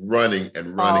balcony just running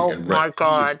and running and running. Oh my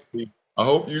God. I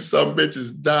hope you some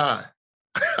bitches die.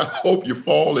 I hope you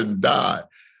fall and die.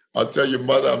 I'll tell your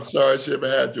mother, I'm sorry she ever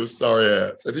had your sorry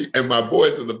ass. And my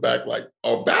boys in the back like,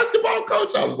 oh, basketball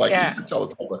coach? I was like, yeah. You used to tell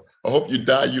us, I hope you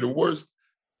die. You're the worst.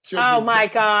 Oh my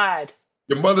God.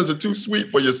 Your mothers are too sweet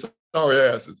for your sorry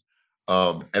asses.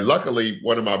 And luckily,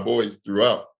 one of my boys threw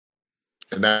up.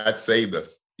 And that saved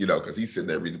us, you know, because he's sitting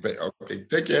there reading the paper. Okay,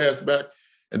 take your ass back.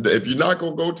 And if you're not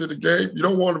going to go to the game, you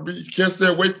don't want to be, you can't stay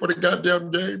awake for the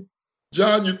goddamn game.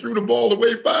 John, you threw the ball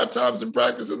away 5 times in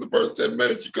practice in the first 10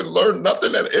 minutes. You couldn't learn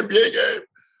nothing at an NBA game.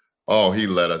 Oh, he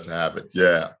let us have it.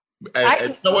 Yeah. And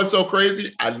you know what's so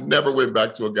crazy? I never went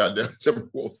back to a goddamn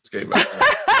Timberwolves game.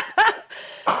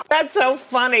 That's so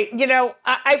funny. You know,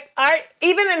 I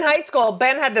even in high school,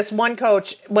 Ben had this one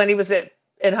coach when he was in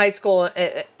high school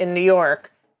in New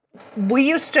York. We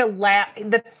used to laugh.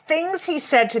 The things he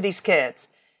said to these kids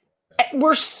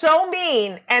were so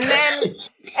mean. And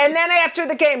then after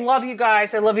the game, love you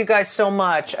guys. I love you guys so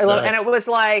much. And it was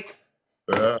like,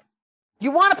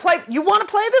 you want to play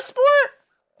this sport?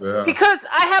 Yeah. Because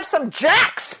I have some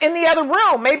jacks in the other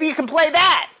room. Maybe you can play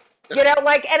that. You know,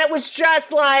 like, and it was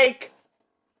just like,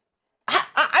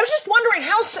 I was just wondering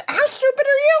how stupid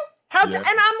are you? And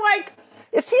I'm like,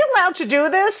 is he allowed to do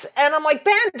this? And I'm like,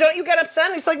 Ben, don't you get upset?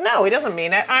 And he's like, no, he doesn't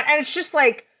mean it. And it's just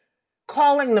like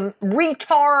calling them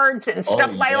retards and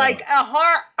stuff like,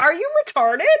 are you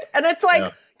retarded? And it's like,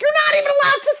 you're not even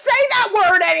allowed to say that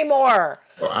word anymore.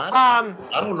 Well, I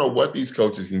don't know what these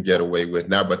coaches can get away with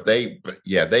now, but they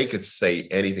could say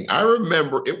anything. I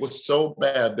remember it was so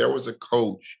bad. There was a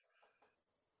coach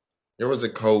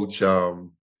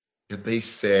that they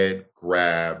said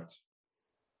grabbed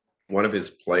one of his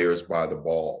players by the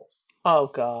balls. Oh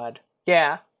God.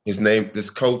 Yeah. This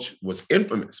coach was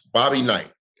infamous, Bobby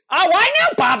Knight. Oh, I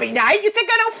know Bobby Knight. You think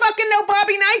I don't fucking know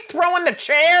Bobby Knight throwing the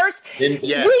chairs?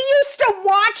 Yeah. We used to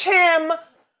watch him, and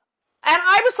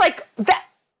I was like,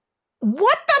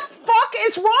 what the fuck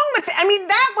is wrong with it? I mean,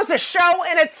 that was a show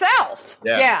in itself.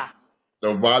 Yes. Yeah.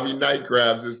 So Bobby Knight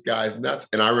grabs this guy's nuts,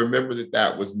 and I remember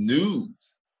that was news.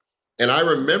 And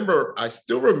I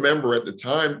still remember at the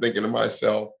time thinking to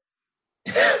myself,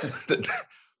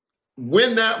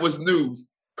 when that was news,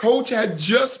 Coach had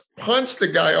just punched the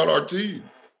guy on our team.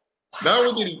 Not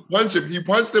only did he punch him, he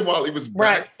punched him while he was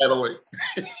backpedaling.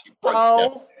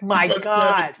 Oh my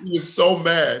God. He was so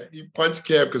mad. He punched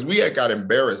Kev because we had got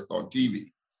embarrassed on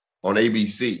TV, on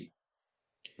ABC.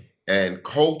 And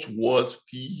Coach was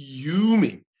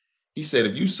fuming. He said,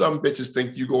 if you some bitches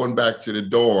think you going back to the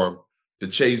dorm to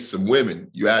chase some women,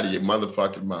 you out of your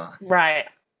motherfucking mind. Right.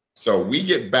 So we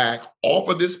get back off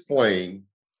of this plane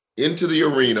into the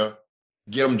arena,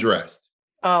 get them dressed.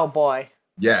 Oh boy.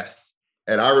 Yes.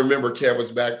 And I remember Kev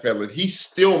was backpedaling. He's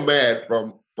still mad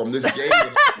from this game.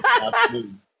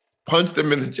 Punched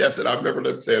him in the chest. And I remember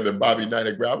them saying that Bobby Knight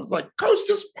had grabbed. I was like, Coach,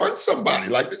 just punch somebody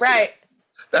like this. Right.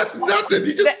 That's nothing.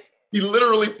 He just He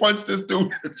literally punched this dude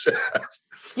in the chest.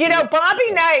 You know,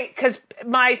 Bobby Knight, because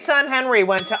my son Henry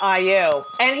went to IU,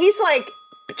 and he's like,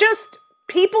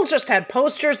 people just had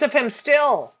posters of him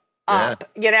still up,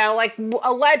 you know, like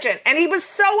a legend. And he was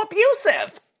so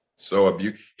abusive.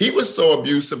 He was so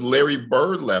abusive, Larry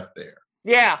Bird left there.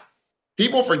 Yeah.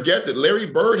 People forget that Larry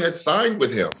Bird had signed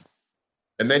with him.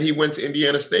 And then he went to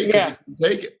Indiana State because he couldn't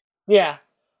take it. Yeah.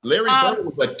 Larry Bird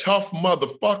was a tough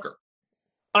motherfucker.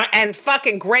 And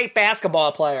fucking great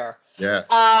basketball player.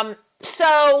 Yeah.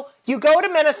 So you go to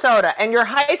Minnesota and your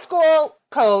high school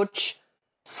coach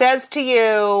says to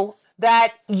you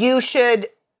that you should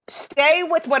stay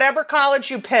with whatever college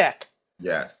you pick.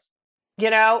 Yes. You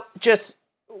know, just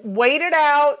wait it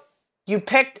out. You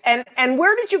picked, and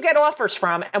where did you get offers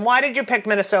from? And why did you pick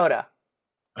Minnesota?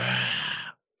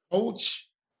 Coach,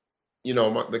 you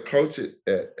know, the coach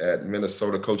at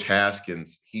Minnesota, Coach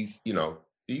Haskins, he's, you know,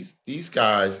 these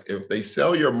guys, if they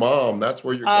sell your mom, that's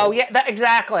where you're going. Oh, yeah,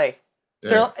 exactly.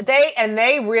 Yeah.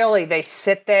 They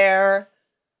sit there.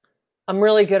 I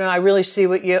really see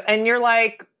what you, and you're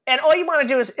like, and all you want to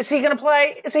do is he going to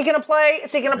play? Is he going to play?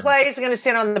 Is he going to play? Is he going to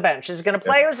sit on the bench? Is he going to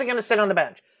play or is he going to sit on the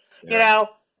bench? Yeah. You know?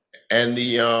 And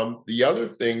the other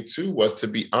thing too was, to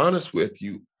be honest with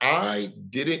you, I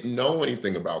didn't know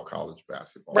anything about college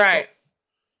basketball. Right.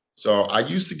 So I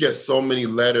used to get so many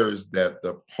letters that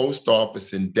the post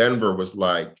office in Denver was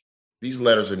like, these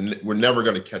letters we're never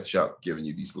going to catch up giving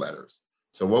you these letters.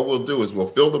 So what we'll do is we'll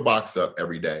fill the box up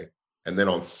every day. And then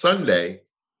on Sunday,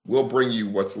 we'll bring you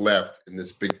what's left in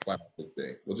this big plastic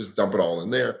thing. We'll just dump it all in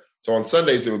there. So on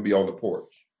Sundays, it would be on the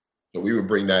porch. So we would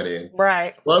bring that in.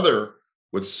 Right. Brother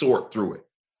would sort through it.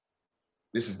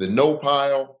 This is the no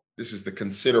pile. This is the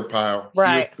consider pile.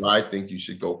 Right. Here's why I think you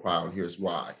should go pile, and here's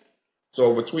why.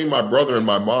 So between my brother and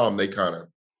my mom, they kind of,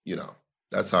 you know,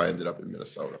 that's how I ended up in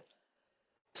Minnesota.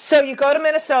 So you go to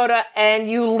Minnesota and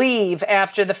you leave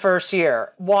after the first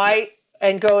year. Why?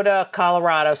 And go to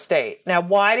Colorado State. Now,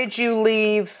 why did you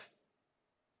leave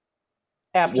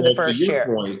after the first year?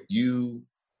 To your point, you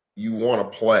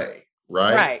want to play,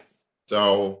 right? Right.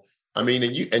 So, I mean,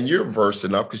 and you're versed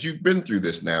enough because you've been through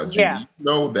this now. You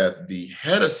know that the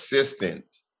head assistant,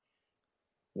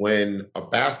 when a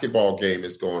basketball game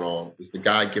is going on, is the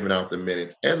guy giving out the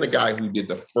minutes and the guy who did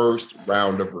the first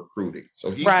round of recruiting.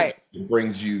 So he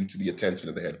brings you to the attention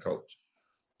of the head coach.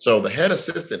 So the head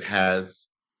assistant has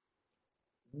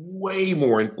way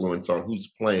more influence on who's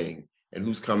playing and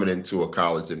who's coming into a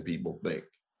college than people think.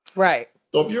 Right.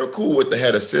 So if you're cool with the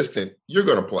head assistant, you're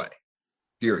going to play,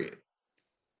 period.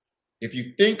 If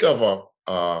you think of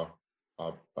a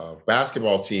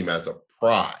basketball team as a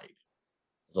pride,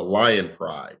 as a Lion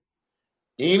pride,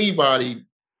 anybody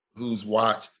who's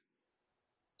watched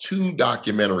 2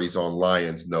 documentaries on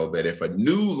Lions know that if a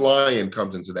new Lion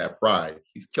comes into that pride,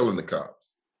 he's killing the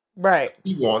Cubs. Right.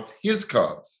 He wants his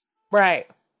Cubs. Right.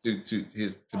 To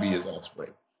be his offspring.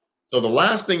 So the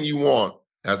last thing you want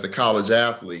as a college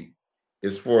athlete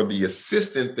is for the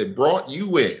assistant that brought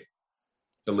you in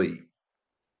to leave.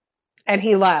 And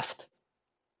he left.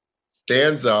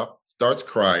 Stands up, starts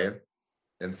crying,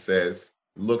 and says,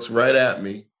 looks right at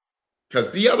me, because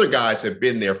the other guys have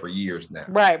been there for years now.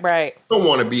 Right. Don't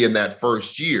want to be in that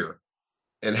first year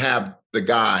and have the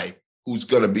guy who's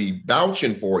going to be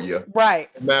vouching for you, right,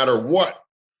 no matter what.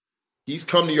 He's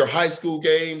come to your high school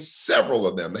games, several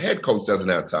of them. The head coach doesn't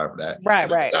have time for that. Right.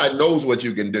 The guy knows what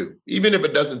you can do, even if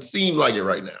it doesn't seem like it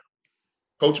right now.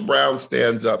 Coach Brown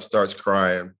stands up, starts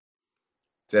crying,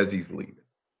 says he's leaving.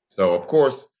 So, of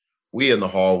course, we in the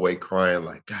hallway crying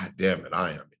like, God damn it,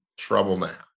 I am in trouble now.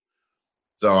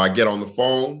 So I get on the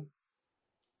phone.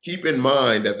 Keep in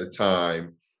mind at the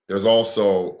time, there's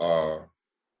also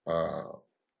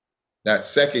that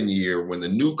second year when the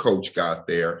new coach got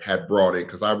there, had brought in,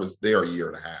 because I was there a year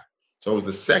and a half. So it was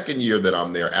the second year that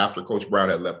I'm there after Coach Brown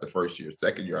had left the first year.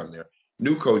 Second year I'm there.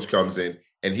 New coach comes in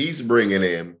and he's bringing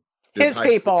in his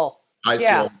people. High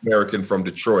school American from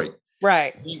Detroit.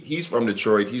 Right. He's from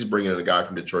Detroit. He's bringing in a guy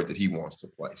from Detroit that he wants to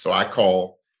play. So I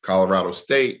call Colorado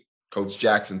State. Coach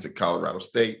Jackson's at Colorado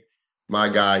State. My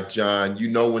guy, John, you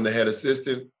know when the head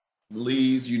assistant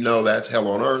leaves, you know that's hell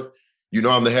on earth. You know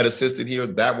I'm the head assistant here.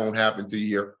 That won't happen to you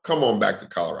here. Come on back to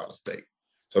Colorado State.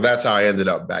 So that's how I ended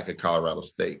up back at Colorado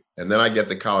State. And then I get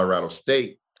to Colorado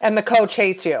State. And the coach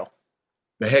hates you.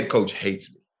 The head coach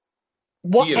hates me.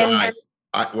 What? He and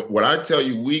when I tell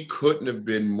you, we couldn't have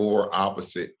been more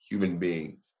opposite human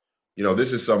beings. You know,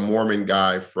 this is some Mormon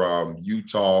guy from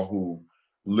Utah who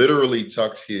literally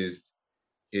tucks his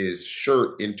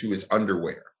shirt into his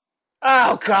underwear.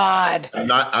 Oh God.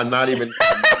 I'm not even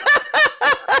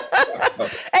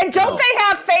And don't they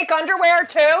have fake underwear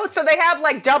too? So they have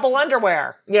like double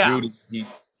underwear. Yeah. Dude,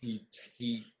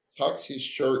 he tucks his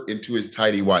shirt into his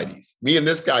tighty whities. Me and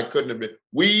this guy couldn't have been.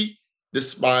 We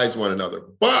despise one another,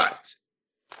 but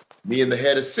me and the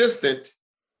head assistant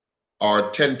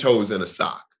are 10 toes in a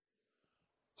sock.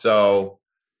 So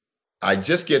I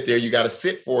just get there. You got to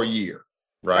sit for a year,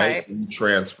 right? You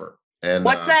transfer. And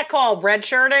what's that called? Red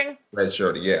shirting? Red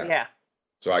shirting, yeah. Yeah.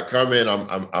 So I come in,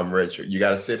 I'm red shirt. You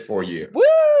got to sit for a year.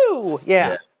 Woo!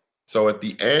 Yeah. So at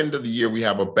the end of the year, we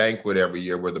have a banquet every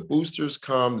year where the boosters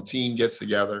come, the team gets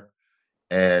together,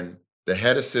 and the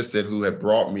head assistant who had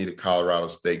brought me to Colorado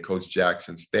State, Coach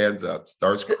Jackson, stands up,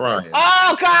 starts crying.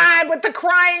 Oh, God, with the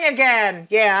crying again.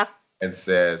 Yeah. And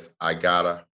says,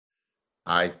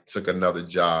 I took another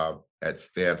job at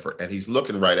Stanford. And he's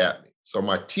looking right at me. So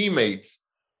my teammates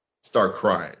start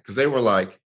crying because they were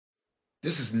like,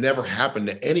 this has never happened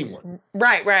to anyone.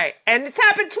 Right. And it's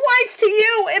happened twice to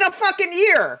you in a fucking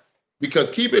year.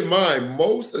 Because keep in mind,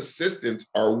 most assistants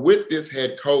are with this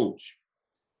head coach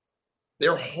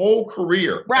their whole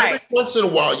career. Right. Every once in a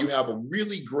while, you have a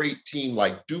really great team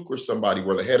like Duke or somebody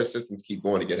where the head assistants keep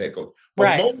going to get head coach.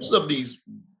 But most of these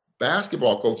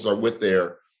basketball coaches are with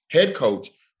their head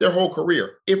coach their whole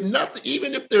career. If not,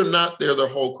 even if they're not there their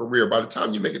whole career, by the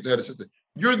time you make it to head assistant,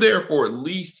 you're there for at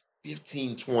least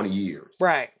 15, 20 years.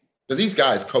 Right. Because these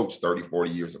guys coach 30,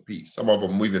 40 years apiece. Some of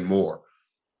them even more.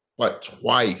 But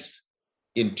twice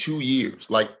in 2 years,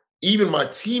 like even my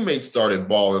teammates started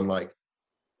bawling like,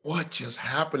 what just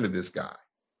happened to this guy?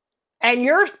 And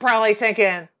you're probably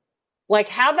thinking, like,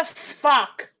 how the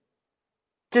fuck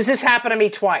does this happen to me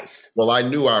twice? Well, I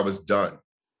knew I was done.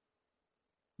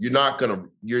 You're not gonna.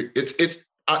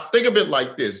 I think of it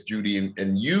like this, Judy,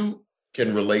 and you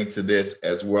can relate to this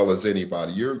as well as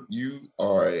anybody. You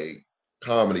are a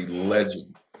comedy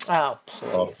legend. Oh,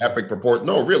 of epic purport.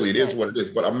 No, really, it is what it is.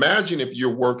 But imagine if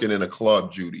you're working in a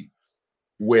club, Judy,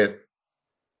 with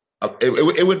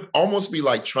it would almost be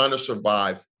like trying to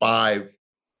survive 5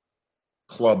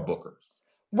 club bookers.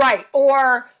 Right.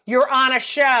 Or you're on a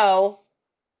show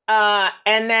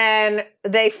and then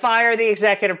they fire the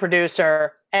executive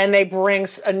producer and they bring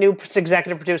a new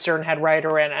executive producer and head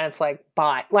writer in, and it's like,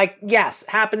 bye. Like, yes,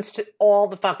 happens to all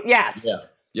the fucking, yes.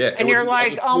 Yeah. And you're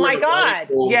like, oh my God.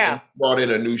 Yeah. Brought in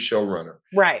a new showrunner.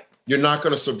 Right. You're not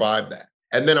going to survive that.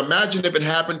 And then imagine if it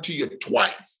happened to you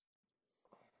twice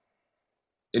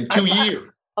in 2 years.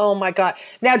 Oh my God.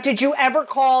 Now, did you ever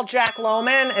call Jack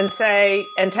Lohman and say,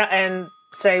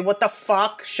 what the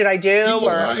fuck should I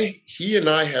do? He and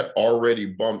I had already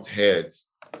bumped heads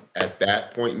at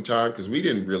that point in time because we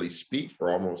didn't really speak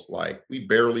for we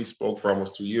barely spoke for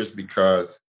almost 2 years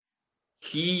because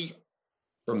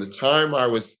from the time I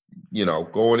was,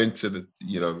 going into the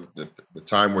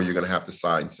time where you're going to have to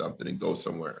sign something and go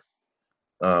somewhere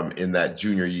in that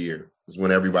junior year is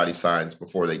when everybody signs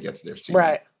before they get to their senior.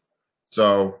 Right.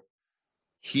 So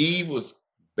he was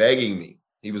begging me.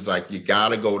 He was like, you got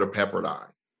to go to Pepperdine.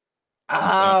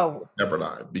 Oh.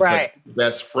 Pepperdine. Because his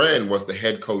best friend was the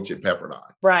head coach at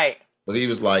Pepperdine. Right. So he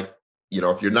was like,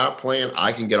 if you're not playing,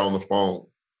 I can get on the phone.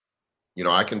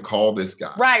 I can call this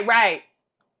guy. Right.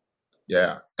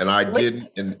 Yeah. And I didn't.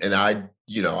 And I,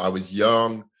 I was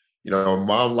young.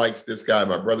 Mom likes this guy.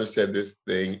 My brother said this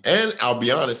thing. And I'll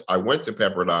be honest, I went to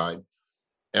Pepperdine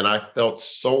and I felt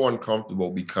so uncomfortable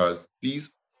because these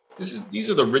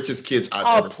are the richest kids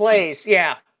I've ever seen.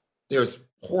 Yeah. There's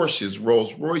Porsches,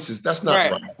 Rolls Royces. That's not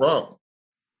where I'm from.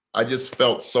 I just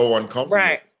felt so uncomfortable.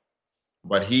 Right.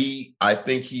 But I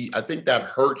think that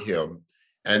hurt him.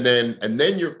 And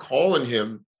then you're calling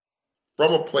him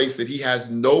from a place that he has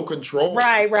no control.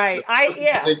 Right.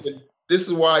 Thinking, this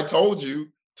is why I told you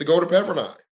to go to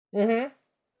Pepperdine. Mm-hmm.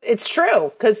 It's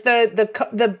true because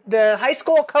the high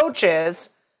school coaches,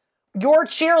 your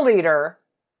cheerleader,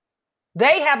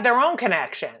 they have their own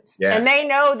connections, and they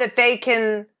know that they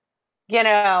can,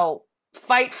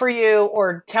 fight for you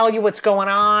or tell you what's going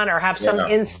on or have some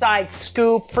inside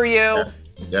scoop for you.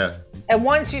 Yes. And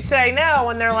once you say no,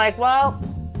 and they're like, well,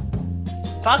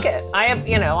 fuck it. I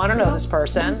don't know this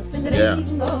person. Yeah.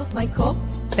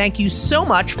 Thank you so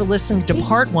much for listening to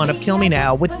part 1 of Kill Me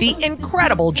Now with the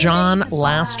incredible John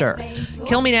Laster.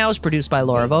 Kill Me Now is produced by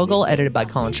Laura Vogel, edited by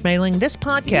Colin Schmaling. This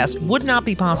podcast would not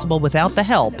be possible without the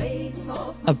help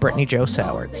of Brittany Jo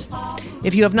Sowards.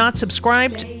 If you have not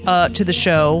subscribed to the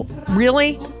show,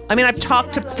 really? I mean, I've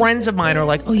talked to friends of mine who are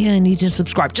like, oh yeah, I need to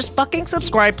subscribe. Just fucking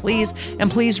subscribe, please. And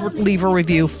please leave a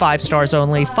review. 5 stars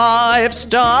only. 5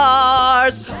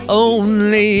 stars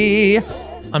only.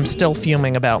 I'm still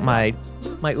fuming about my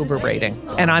Uber rating.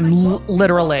 And I'm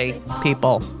literally,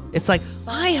 people, It's like,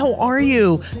 hi, how are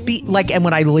you? And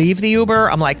when I leave the Uber,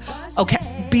 I'm like,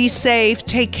 okay, be safe,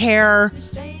 take care.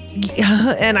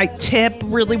 And I tip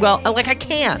really well. I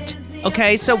can't.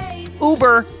 Okay, so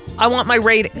Uber, I want my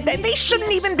rating. They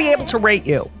shouldn't even be able to rate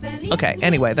you. Okay,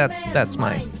 anyway, that's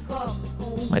my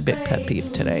big pet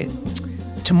peeve today.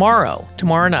 Tomorrow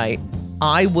night,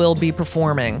 I will be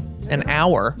performing an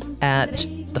hour at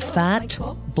the Fat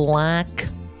Black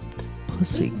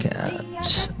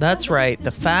Pussycat. That's right,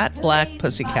 the Fat Black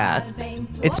Pussycat.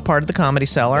 It's part of the Comedy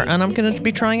Cellar, and I'm going to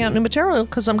be trying out new material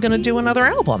because I'm going to do another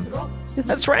album.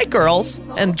 That's right, girls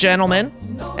and gentlemen,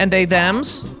 and they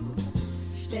thems.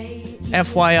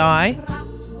 FYI,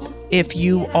 if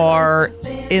you are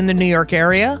in the New York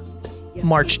area,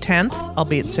 March 10th, I'll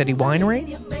be at City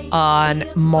Winery. On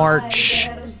March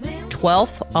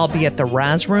 12th, I'll be at the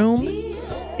Raz Room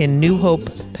in New Hope,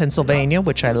 Pennsylvania,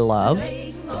 which I love.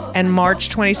 And March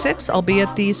 26th, I'll be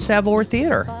at the Savour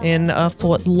Theater in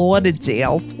Fort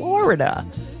Lauderdale, Florida.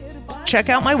 Check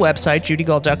out my website,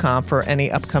 judygold.com, for any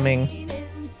upcoming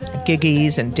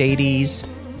giggies and daties.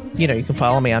 You know, you can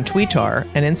follow me on Twitter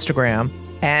and Instagram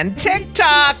and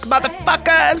TikTok,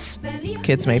 motherfuckers.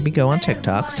 Kids made me go on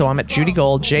TikTok, so I'm at Judy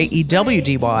Gold,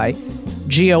 JEWDYGOLD,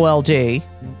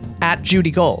 at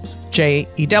Judy Gold,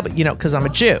 JEW, because I'm a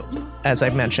Jew, as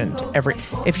I've mentioned.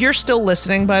 If you're still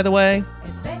listening, by the way,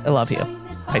 I love you.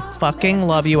 I fucking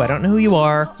love you. I don't know who you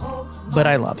are, but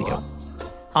I love you.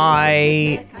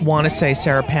 I want to say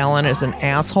Sarah Palin is an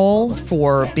asshole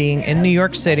for being in New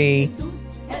York City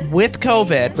with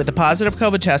COVID, with a positive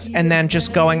COVID test, and then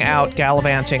just going out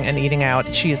gallivanting and eating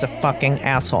out. She is a fucking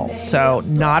asshole. So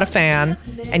not a fan,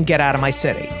 and get out of my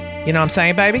city. You know what I'm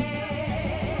saying, baby?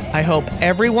 I hope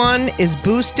everyone is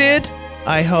boosted.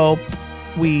 I hope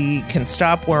we can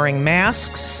stop wearing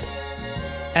masks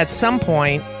at some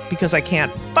point, because I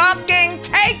can't fucking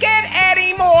take it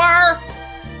anymore.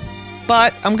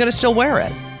 But I'm going to still wear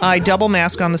it. I double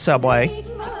mask on the subway.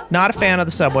 Not a fan of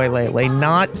the subway lately.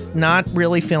 Not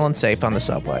really feeling safe on the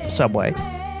subway.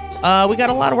 We got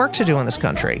a lot of work to do in this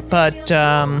country, but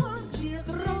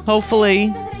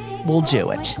hopefully we'll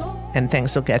do it and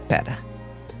things will get better.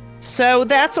 So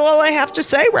that's all I have to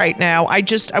say right now. I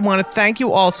want to thank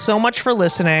you all so much for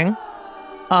listening.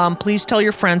 Please tell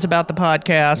your friends about the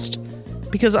podcast,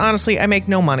 because honestly, I make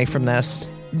no money from this.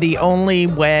 The only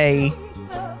way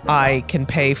I can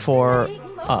pay for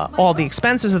all the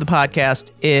expenses of the podcast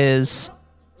is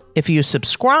if you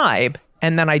subscribe,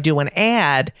 and then I do an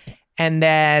ad, and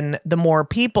then the more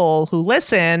people who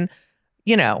listen,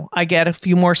 I get a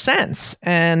few more cents,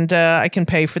 and I can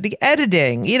pay for the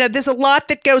editing. There's a lot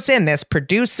that goes in. There's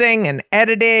producing and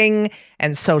editing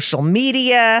and social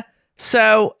media.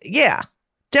 So, yeah,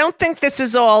 don't think this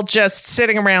is all just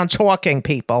sitting around talking,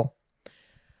 people.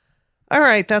 All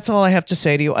right, that's all I have to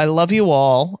say to you. I love you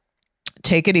all.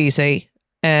 Take it easy.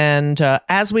 And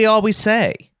as we always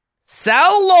say, so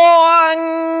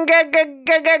long.